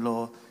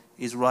sister-in-law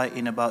is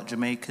writing about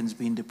Jamaicans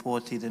being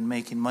deported and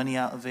making money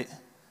out of it.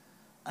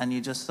 And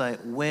you're just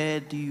where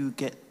do you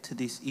get to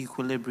this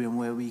equilibrium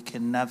where we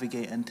can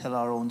navigate and tell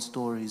our own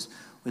stories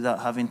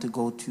without having to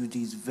go to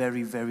these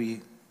very,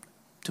 very,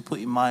 to put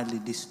it mildly,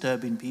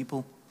 disturbing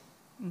people?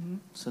 Mm-hmm.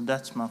 So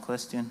that's my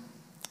question.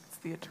 It's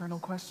the eternal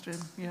question,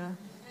 yeah.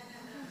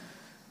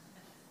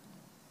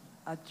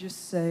 I'd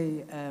just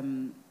say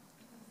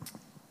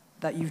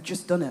that you've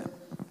just done it.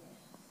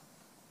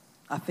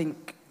 I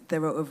think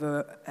there are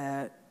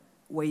other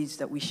ways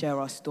that we share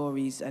our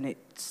stories, and it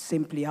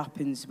simply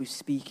happens with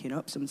speaking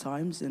up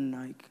sometimes.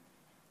 And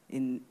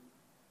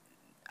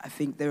I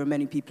think there are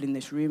many people in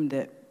this room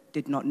that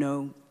did not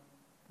know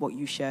what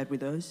you shared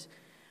with us.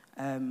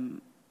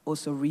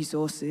 Also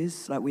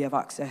resources, we have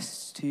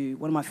access to,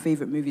 one of my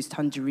favorite movies,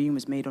 Tangerine,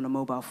 was made on a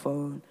mobile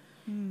phone.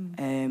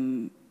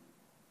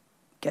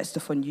 get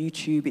stuff on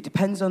YouTube. It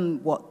depends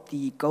on what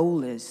the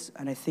goal is.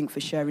 And I think for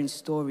sharing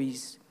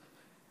stories,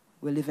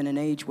 we live in an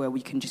age where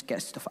we can just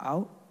get stuff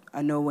out.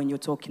 I know when you're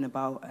talking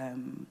about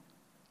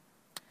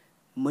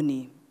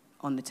money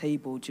on the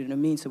table, do you know what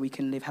I mean? So we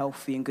can live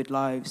healthy and good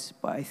lives.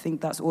 But I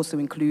think that's also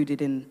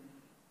included in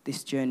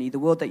this journey. The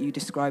world that you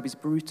describe is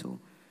brutal.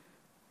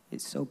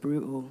 It's so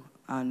brutal.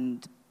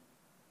 And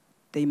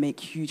they make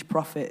huge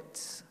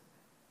profits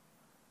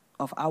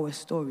of our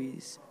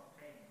stories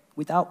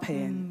without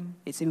paying.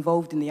 It's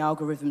involved in the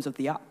algorithms of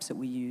the apps that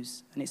we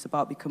use. And it's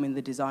about becoming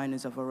the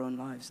designers of our own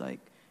lives, like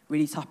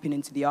really tapping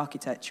into the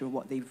architecture of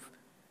what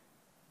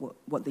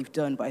they've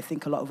done. But I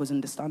think a lot of us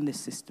understand this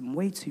system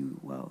way too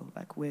well.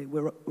 Like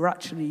we're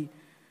actually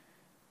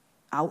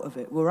out of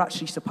it. We're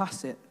actually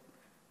surpassed it.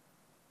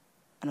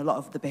 And a lot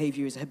of the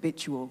behavior is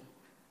habitual.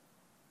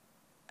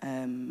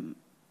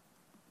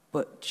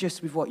 But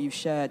just with what you've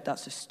shared,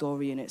 that's a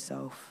story in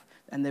itself.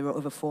 And there are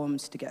other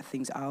forms to get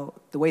things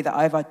out. The way that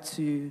I've had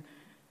to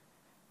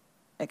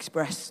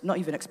not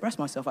even express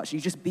myself, actually,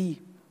 just be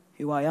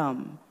who I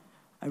am.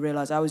 I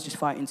realized I was just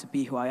fighting to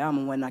be who I am.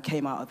 And when I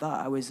came out of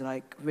that, I was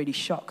like really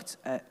shocked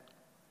at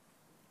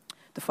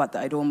the fact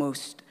that I'd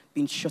almost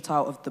been shut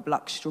out of the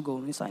black struggle.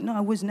 And it's like, no,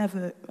 I was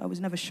never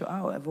shut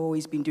out. I've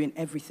always been doing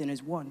everything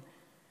as one.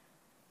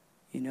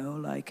 You know,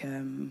 like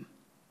in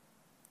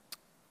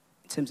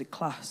terms of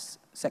class,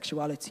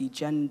 sexuality,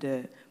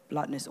 gender,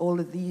 blackness, all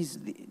of these,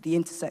 the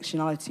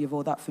intersectionality of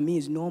all that for me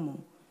is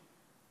normal.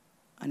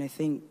 And I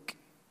think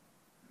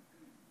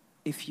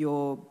if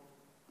you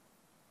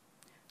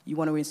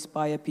want to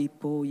inspire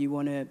people, you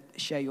want to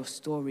share your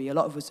story, a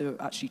lot of us are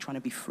actually trying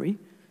to be free.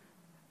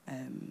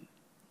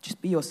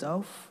 Just be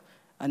yourself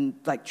and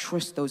like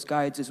trust those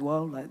guides as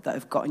well, like that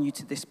have gotten you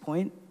to this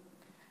point.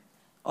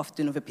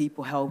 Often other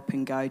people help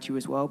and guide you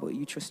as well, but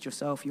you trust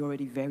yourself, you're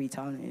already very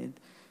talented.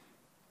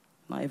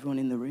 Not everyone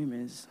in the room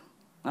is.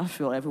 I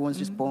feel everyone's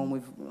just born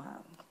with,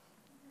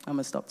 I'm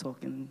gonna stop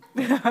talking.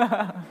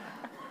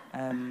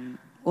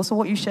 Also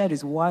what you shared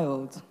is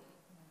wild.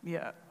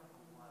 Yeah.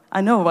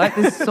 I know, right?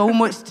 There's so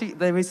much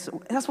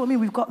that's what I mean,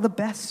 we've got the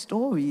best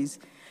stories.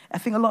 I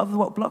think a lot of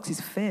what blocks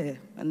is fear.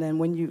 And then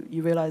when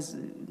you realize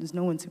there's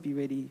no one to be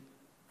really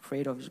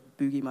afraid of, just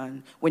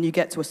boogeyman. When you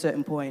get to a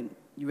certain point,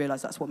 you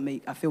realize that's what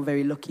I feel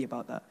very lucky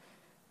about that.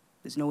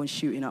 There's no one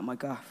shooting at my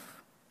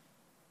gaff.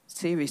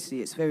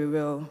 Seriously, it's very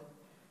real.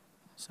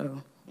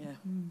 So, yeah.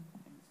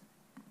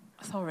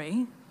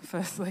 Sorry,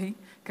 firstly,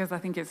 because I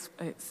think it's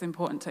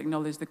important to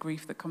acknowledge the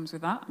grief that comes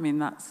with that. I mean,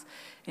 that's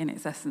in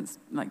its essence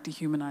like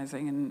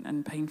dehumanizing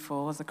and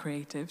painful as a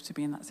creative to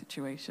be in that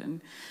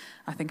situation.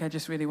 I think I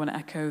just really want to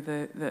echo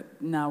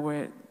that now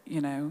we're,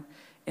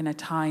 in a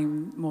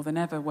time more than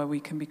ever where we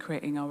can be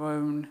creating our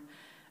own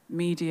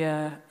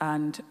media,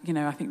 and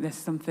I think there's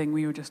something,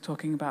 we were just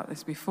talking about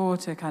this before,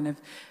 to kind of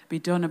be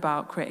done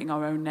about creating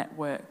our own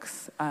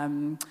networks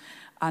and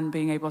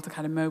being able to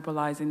kind of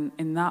mobilize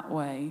in that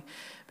way,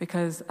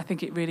 because I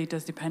think it really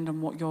does depend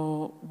on what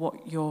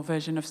your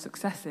version of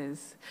success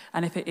is.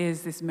 And if it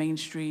is this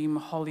mainstream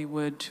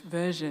Hollywood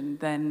version,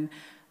 then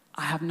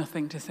I have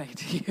nothing to say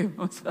to you.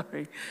 I'm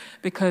sorry,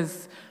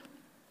 because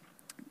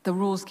the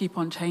rules keep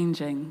on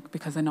changing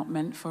because they're not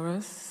meant for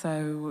us.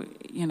 So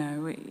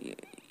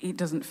it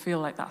doesn't feel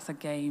like that's a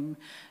game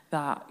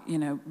that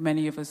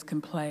many of us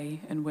can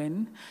play and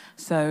win.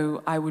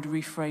 So I would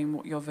reframe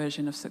what your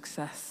version of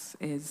success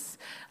is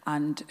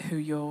and who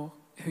you're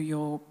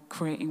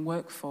creating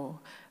work for,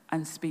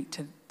 and speak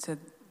to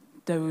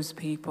those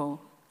people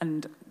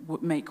and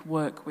make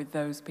work with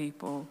those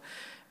people,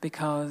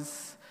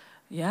 because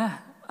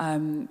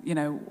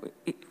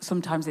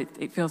sometimes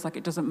it feels like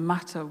it doesn't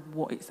matter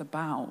what it's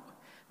about,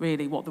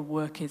 really, what the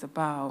work is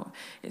about.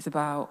 It's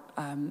about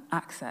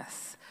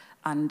access.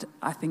 And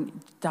I think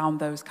down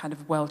those kind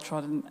of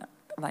well-trodden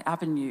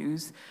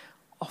avenues,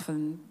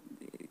 often,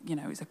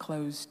 it's a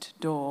closed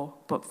door,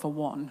 but for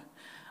one.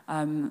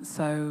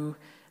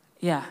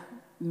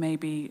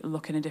 Maybe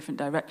look in a different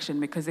direction,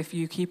 because if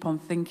you keep on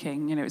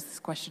thinking, it's this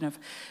question of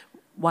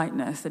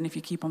whiteness, and if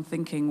you keep on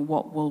thinking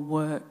what will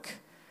work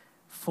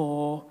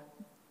for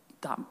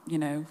that,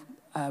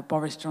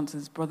 Boris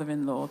Johnson's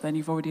brother-in-law, then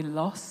you've already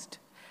lost,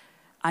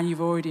 and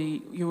you're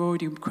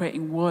already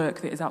creating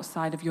work that is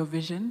outside of your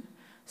vision.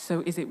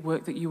 So is it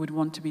work that you would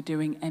want to be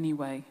doing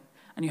anyway?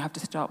 And you have to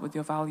start with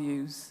your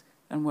values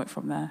and work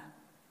from there.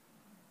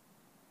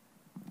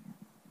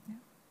 Yeah.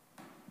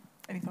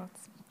 Any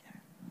thoughts?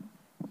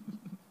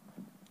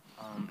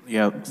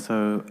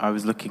 So I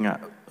was looking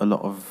at a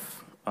lot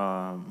of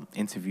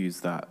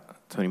interviews that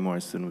Toni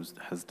Morrison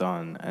has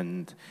done,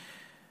 and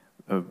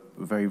a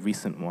very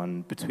recent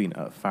one between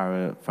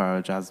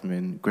Farah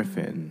Jasmine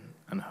Griffin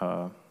and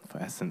her for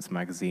Essence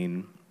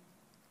magazine.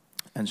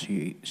 And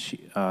she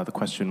the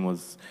question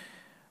was,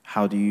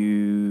 how do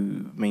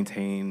you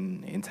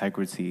maintain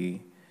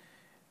integrity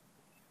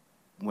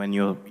when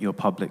your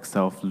public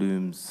self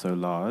looms so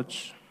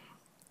large?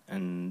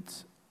 And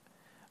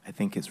I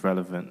think it's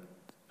relevant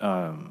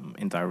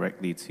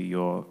indirectly to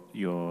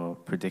your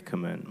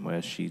predicament,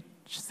 where she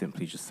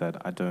simply just said,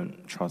 I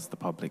don't trust the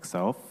public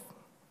self.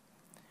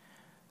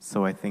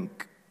 So I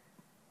think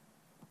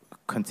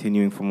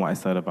continuing from what I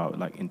said about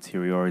like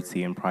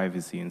interiority and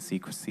privacy and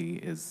secrecy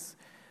is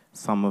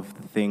some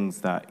of the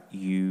things that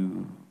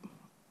you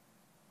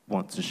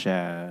want to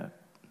share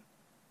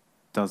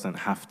doesn't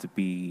have to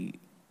be,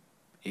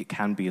 it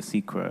can be a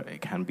secret,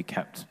 it can be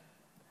kept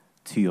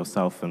to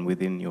yourself and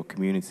within your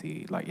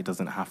community. Like it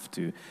doesn't have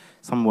to,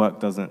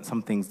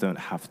 some things don't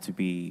have to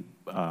be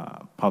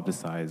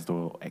publicized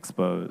or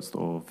exposed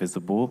or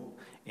visible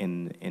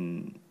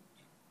in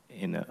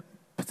a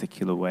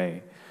particular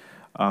way.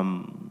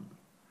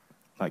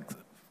 Like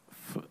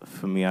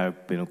for me,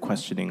 I've been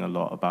questioning a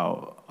lot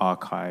about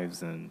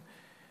archives and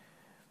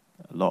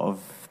a lot of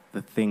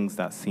the things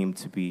that seem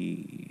to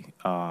be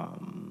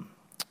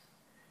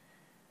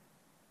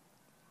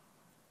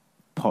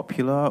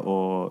popular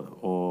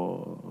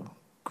or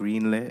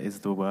greenlit is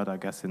the word, I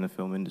guess, in the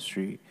film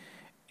industry,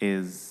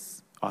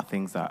 are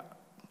things that,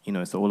 you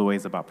know, it's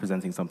always about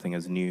presenting something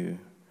as new.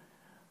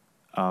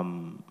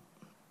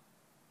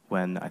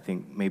 When I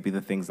think maybe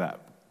the things that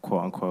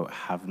quote unquote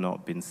have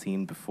not been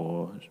seen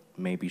before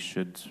maybe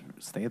should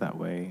stay that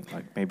way.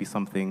 Like maybe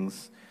some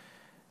things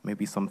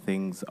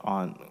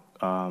aren't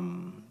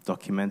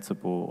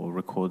documentable or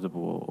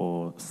recordable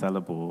or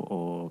sellable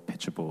or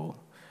pitchable.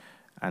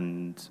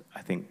 And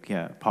I think,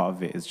 part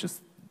of it is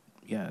just,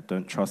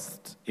 don't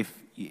trust, if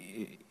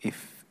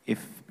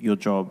your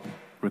job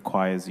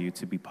requires you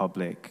to be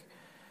public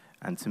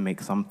and to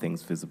make some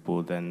things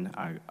visible, then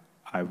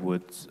I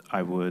would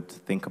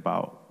think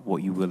about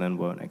what you will and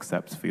won't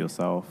accept for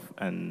yourself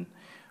and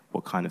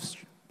what kind of,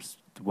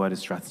 the word is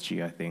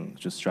strategy, I think.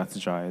 Just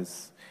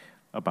strategize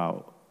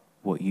about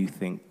what you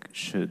think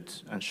should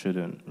and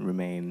shouldn't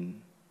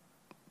remain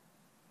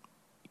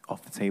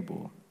off the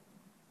table.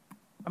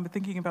 I'm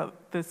thinking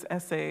about this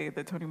essay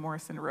that Toni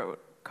Morrison wrote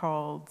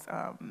called,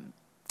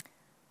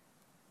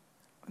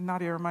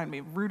 Nadia, remind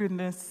me,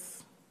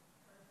 Rootedness,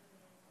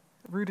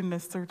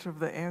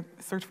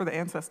 Search for the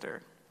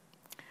Ancestor,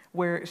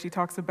 where she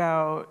talks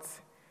about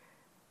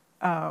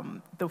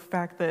the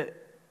fact that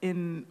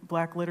in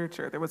Black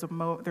literature, there was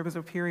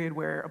a period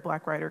where a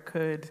Black writer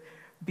could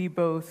be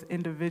both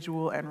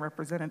individual and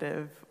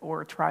representative,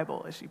 or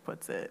tribal, as she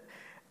puts it.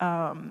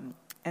 And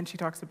she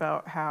talks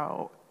about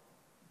how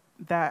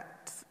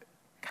that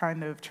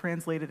kind of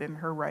translated in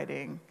her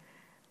writing,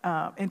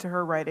 into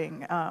her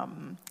writing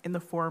in the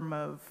form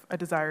of a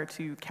desire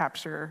to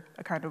capture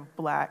a kind of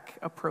Black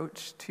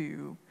approach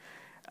to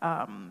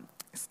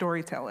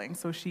storytelling.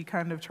 So she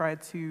kind of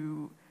tried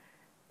to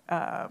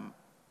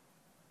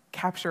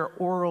capture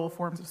oral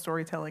forms of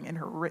storytelling in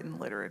her written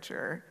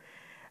literature.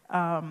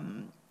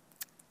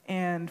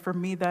 And for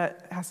me,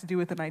 that has to do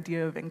with an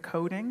idea of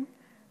encoding.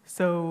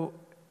 So,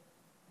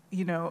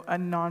 you know, a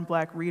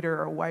non-Black reader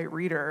or white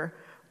reader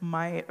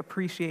might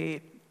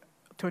appreciate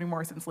Toni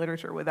Morrison's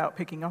literature without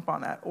picking up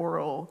on that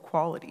oral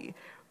quality,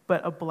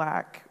 but a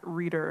Black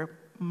reader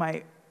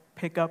might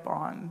pick up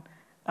on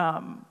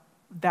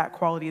that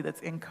quality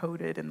that's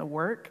encoded in the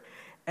work.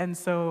 And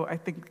so I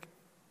think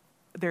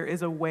there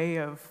is a way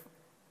of,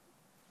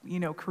 you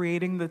know,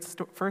 creating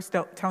first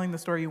telling the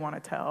story you want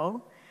to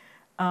tell,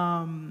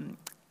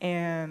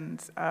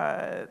 and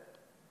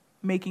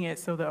making it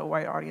so that a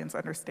white audience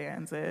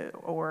understands it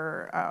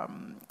or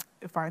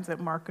finds it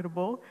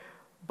marketable,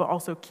 but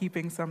also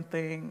keeping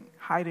something,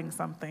 hiding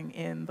something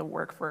in the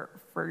work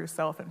for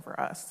yourself and for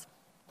us.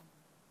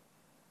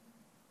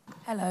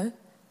 Hello,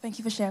 thank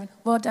you for sharing.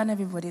 Well done,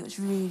 everybody. It was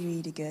really,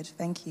 really good.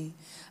 Thank you.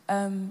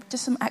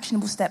 Just some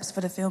actionable steps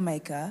for the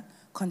filmmaker.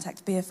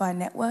 Contact BFI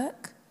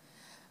Network.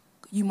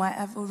 You might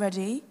have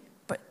already,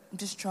 but I'm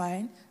just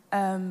trying.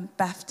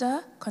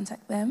 BAFTA,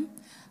 contact them.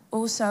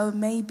 Also,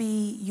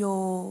 maybe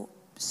your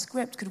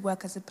script could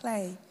work as a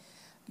play.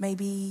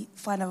 Maybe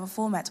find other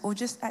formats, or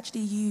just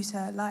actually use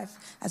her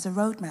life as a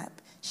roadmap.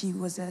 She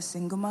was a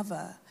single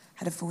mother,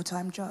 had a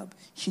full-time job.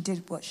 She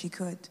did what she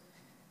could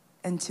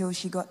until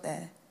she got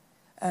there.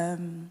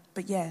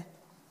 But yeah,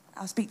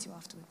 I'll speak to you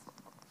afterwards.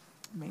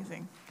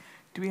 Amazing.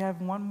 Do we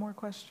have one more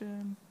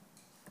question?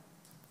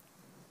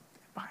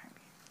 Behind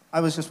me. I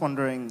was just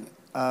wondering,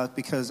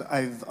 because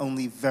I've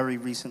only very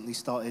recently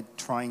started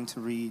trying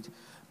to read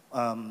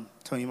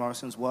Toni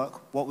Morrison's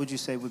work, what would you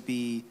say would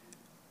be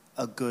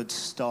a good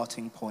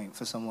starting point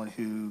for someone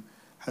who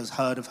has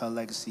heard of her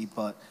legacy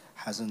but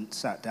hasn't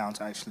sat down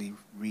to actually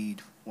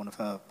read one of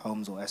her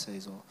poems or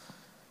essays or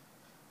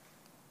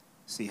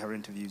see her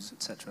interviews,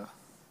 etc.?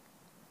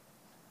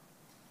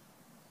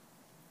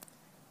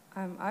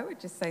 I would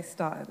just say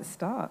start at the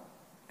start.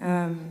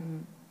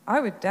 I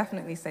would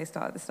definitely say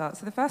start at the start.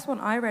 So the first one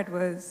I read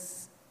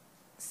was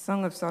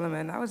Song of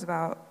Solomon. That was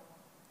about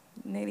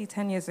nearly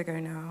 10 years ago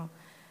now.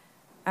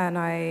 And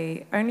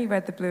I only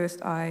read The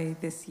Bluest Eye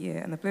this year,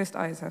 and The Bluest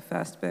Eye is her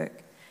first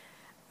book.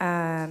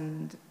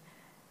 And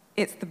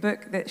it's the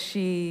book that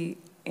she,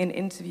 in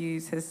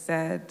interviews, has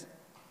said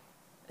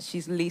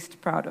she's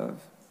least proud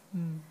of.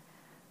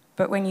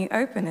 But when you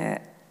open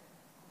it,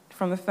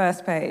 from the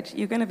first page,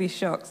 you're going to be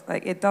shocked.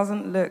 Like, it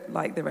doesn't look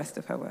like the rest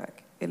of her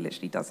work. It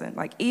literally doesn't.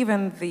 Like,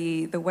 even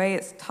the way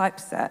it's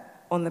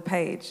typeset on the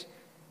page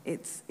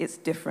it's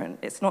different.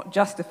 It's not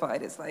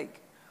justified. It's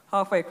like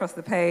halfway across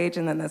the page,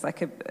 and then there's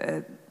like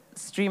a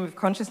stream of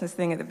consciousness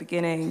thing at the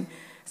beginning.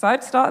 So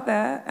I'd start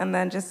there and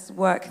then just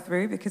work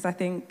through, because I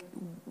think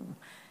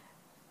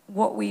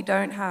what we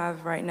don't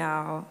have right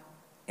now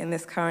in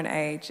this current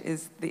age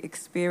is the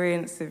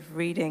experience of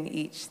reading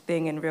each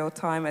thing in real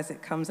time as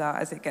it comes out,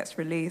 as it gets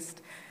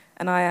released.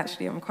 And I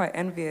actually am quite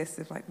envious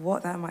of like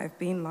what that might have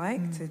been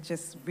like to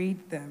just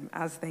read them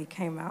as they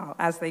came out,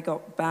 as they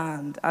got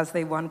banned, as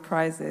they won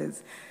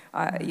prizes.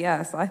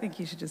 Yes, I think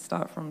you should just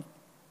start from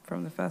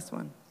the first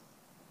one.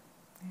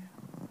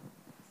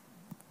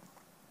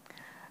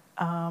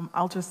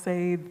 I'll just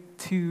say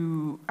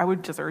I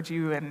would just urge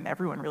you and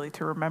everyone really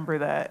to remember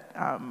that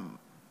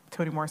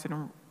Toni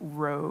Morrison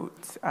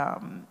wrote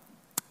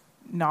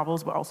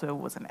novels, but also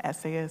was an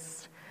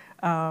essayist,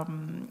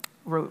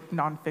 wrote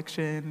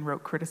nonfiction,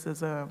 wrote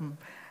criticism,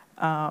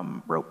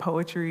 wrote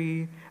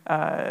poetry.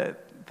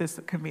 This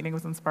convening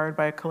was inspired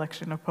by a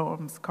collection of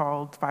poems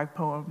called 5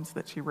 Poems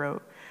that she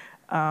wrote.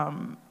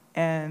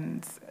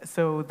 And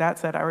so that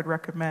said, I would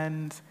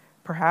recommend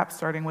perhaps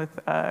starting with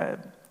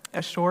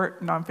a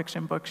short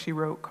nonfiction book she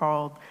wrote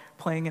called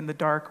Playing in the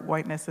Dark,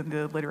 Whiteness and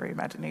the Literary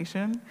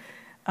Imagination,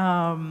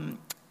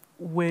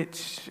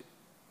 which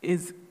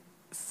is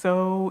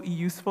so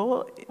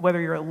useful,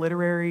 whether you're a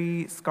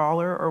literary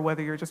scholar or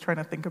whether you're just trying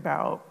to think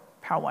about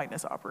how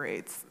whiteness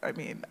operates. I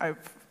mean, I've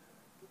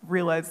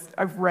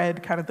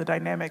read kind of the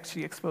dynamics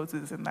she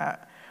exposes in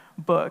that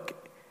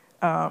book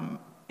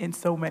in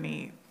so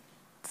many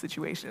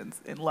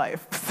situations in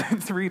life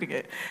since reading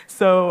it.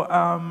 So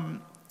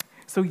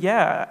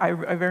yeah,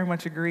 I very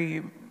much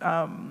agree.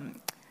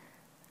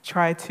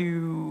 Try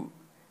to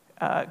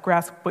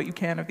grasp what you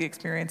can of the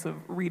experience of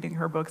reading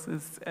her books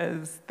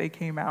as they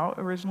came out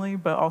originally,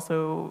 but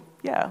also,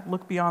 yeah,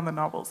 look beyond the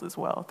novels as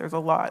well. There's a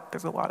lot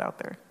out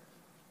there.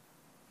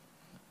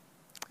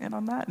 And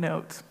on that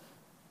note,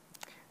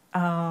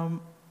 I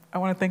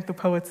want to thank the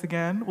poets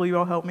again. Will you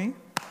all help me?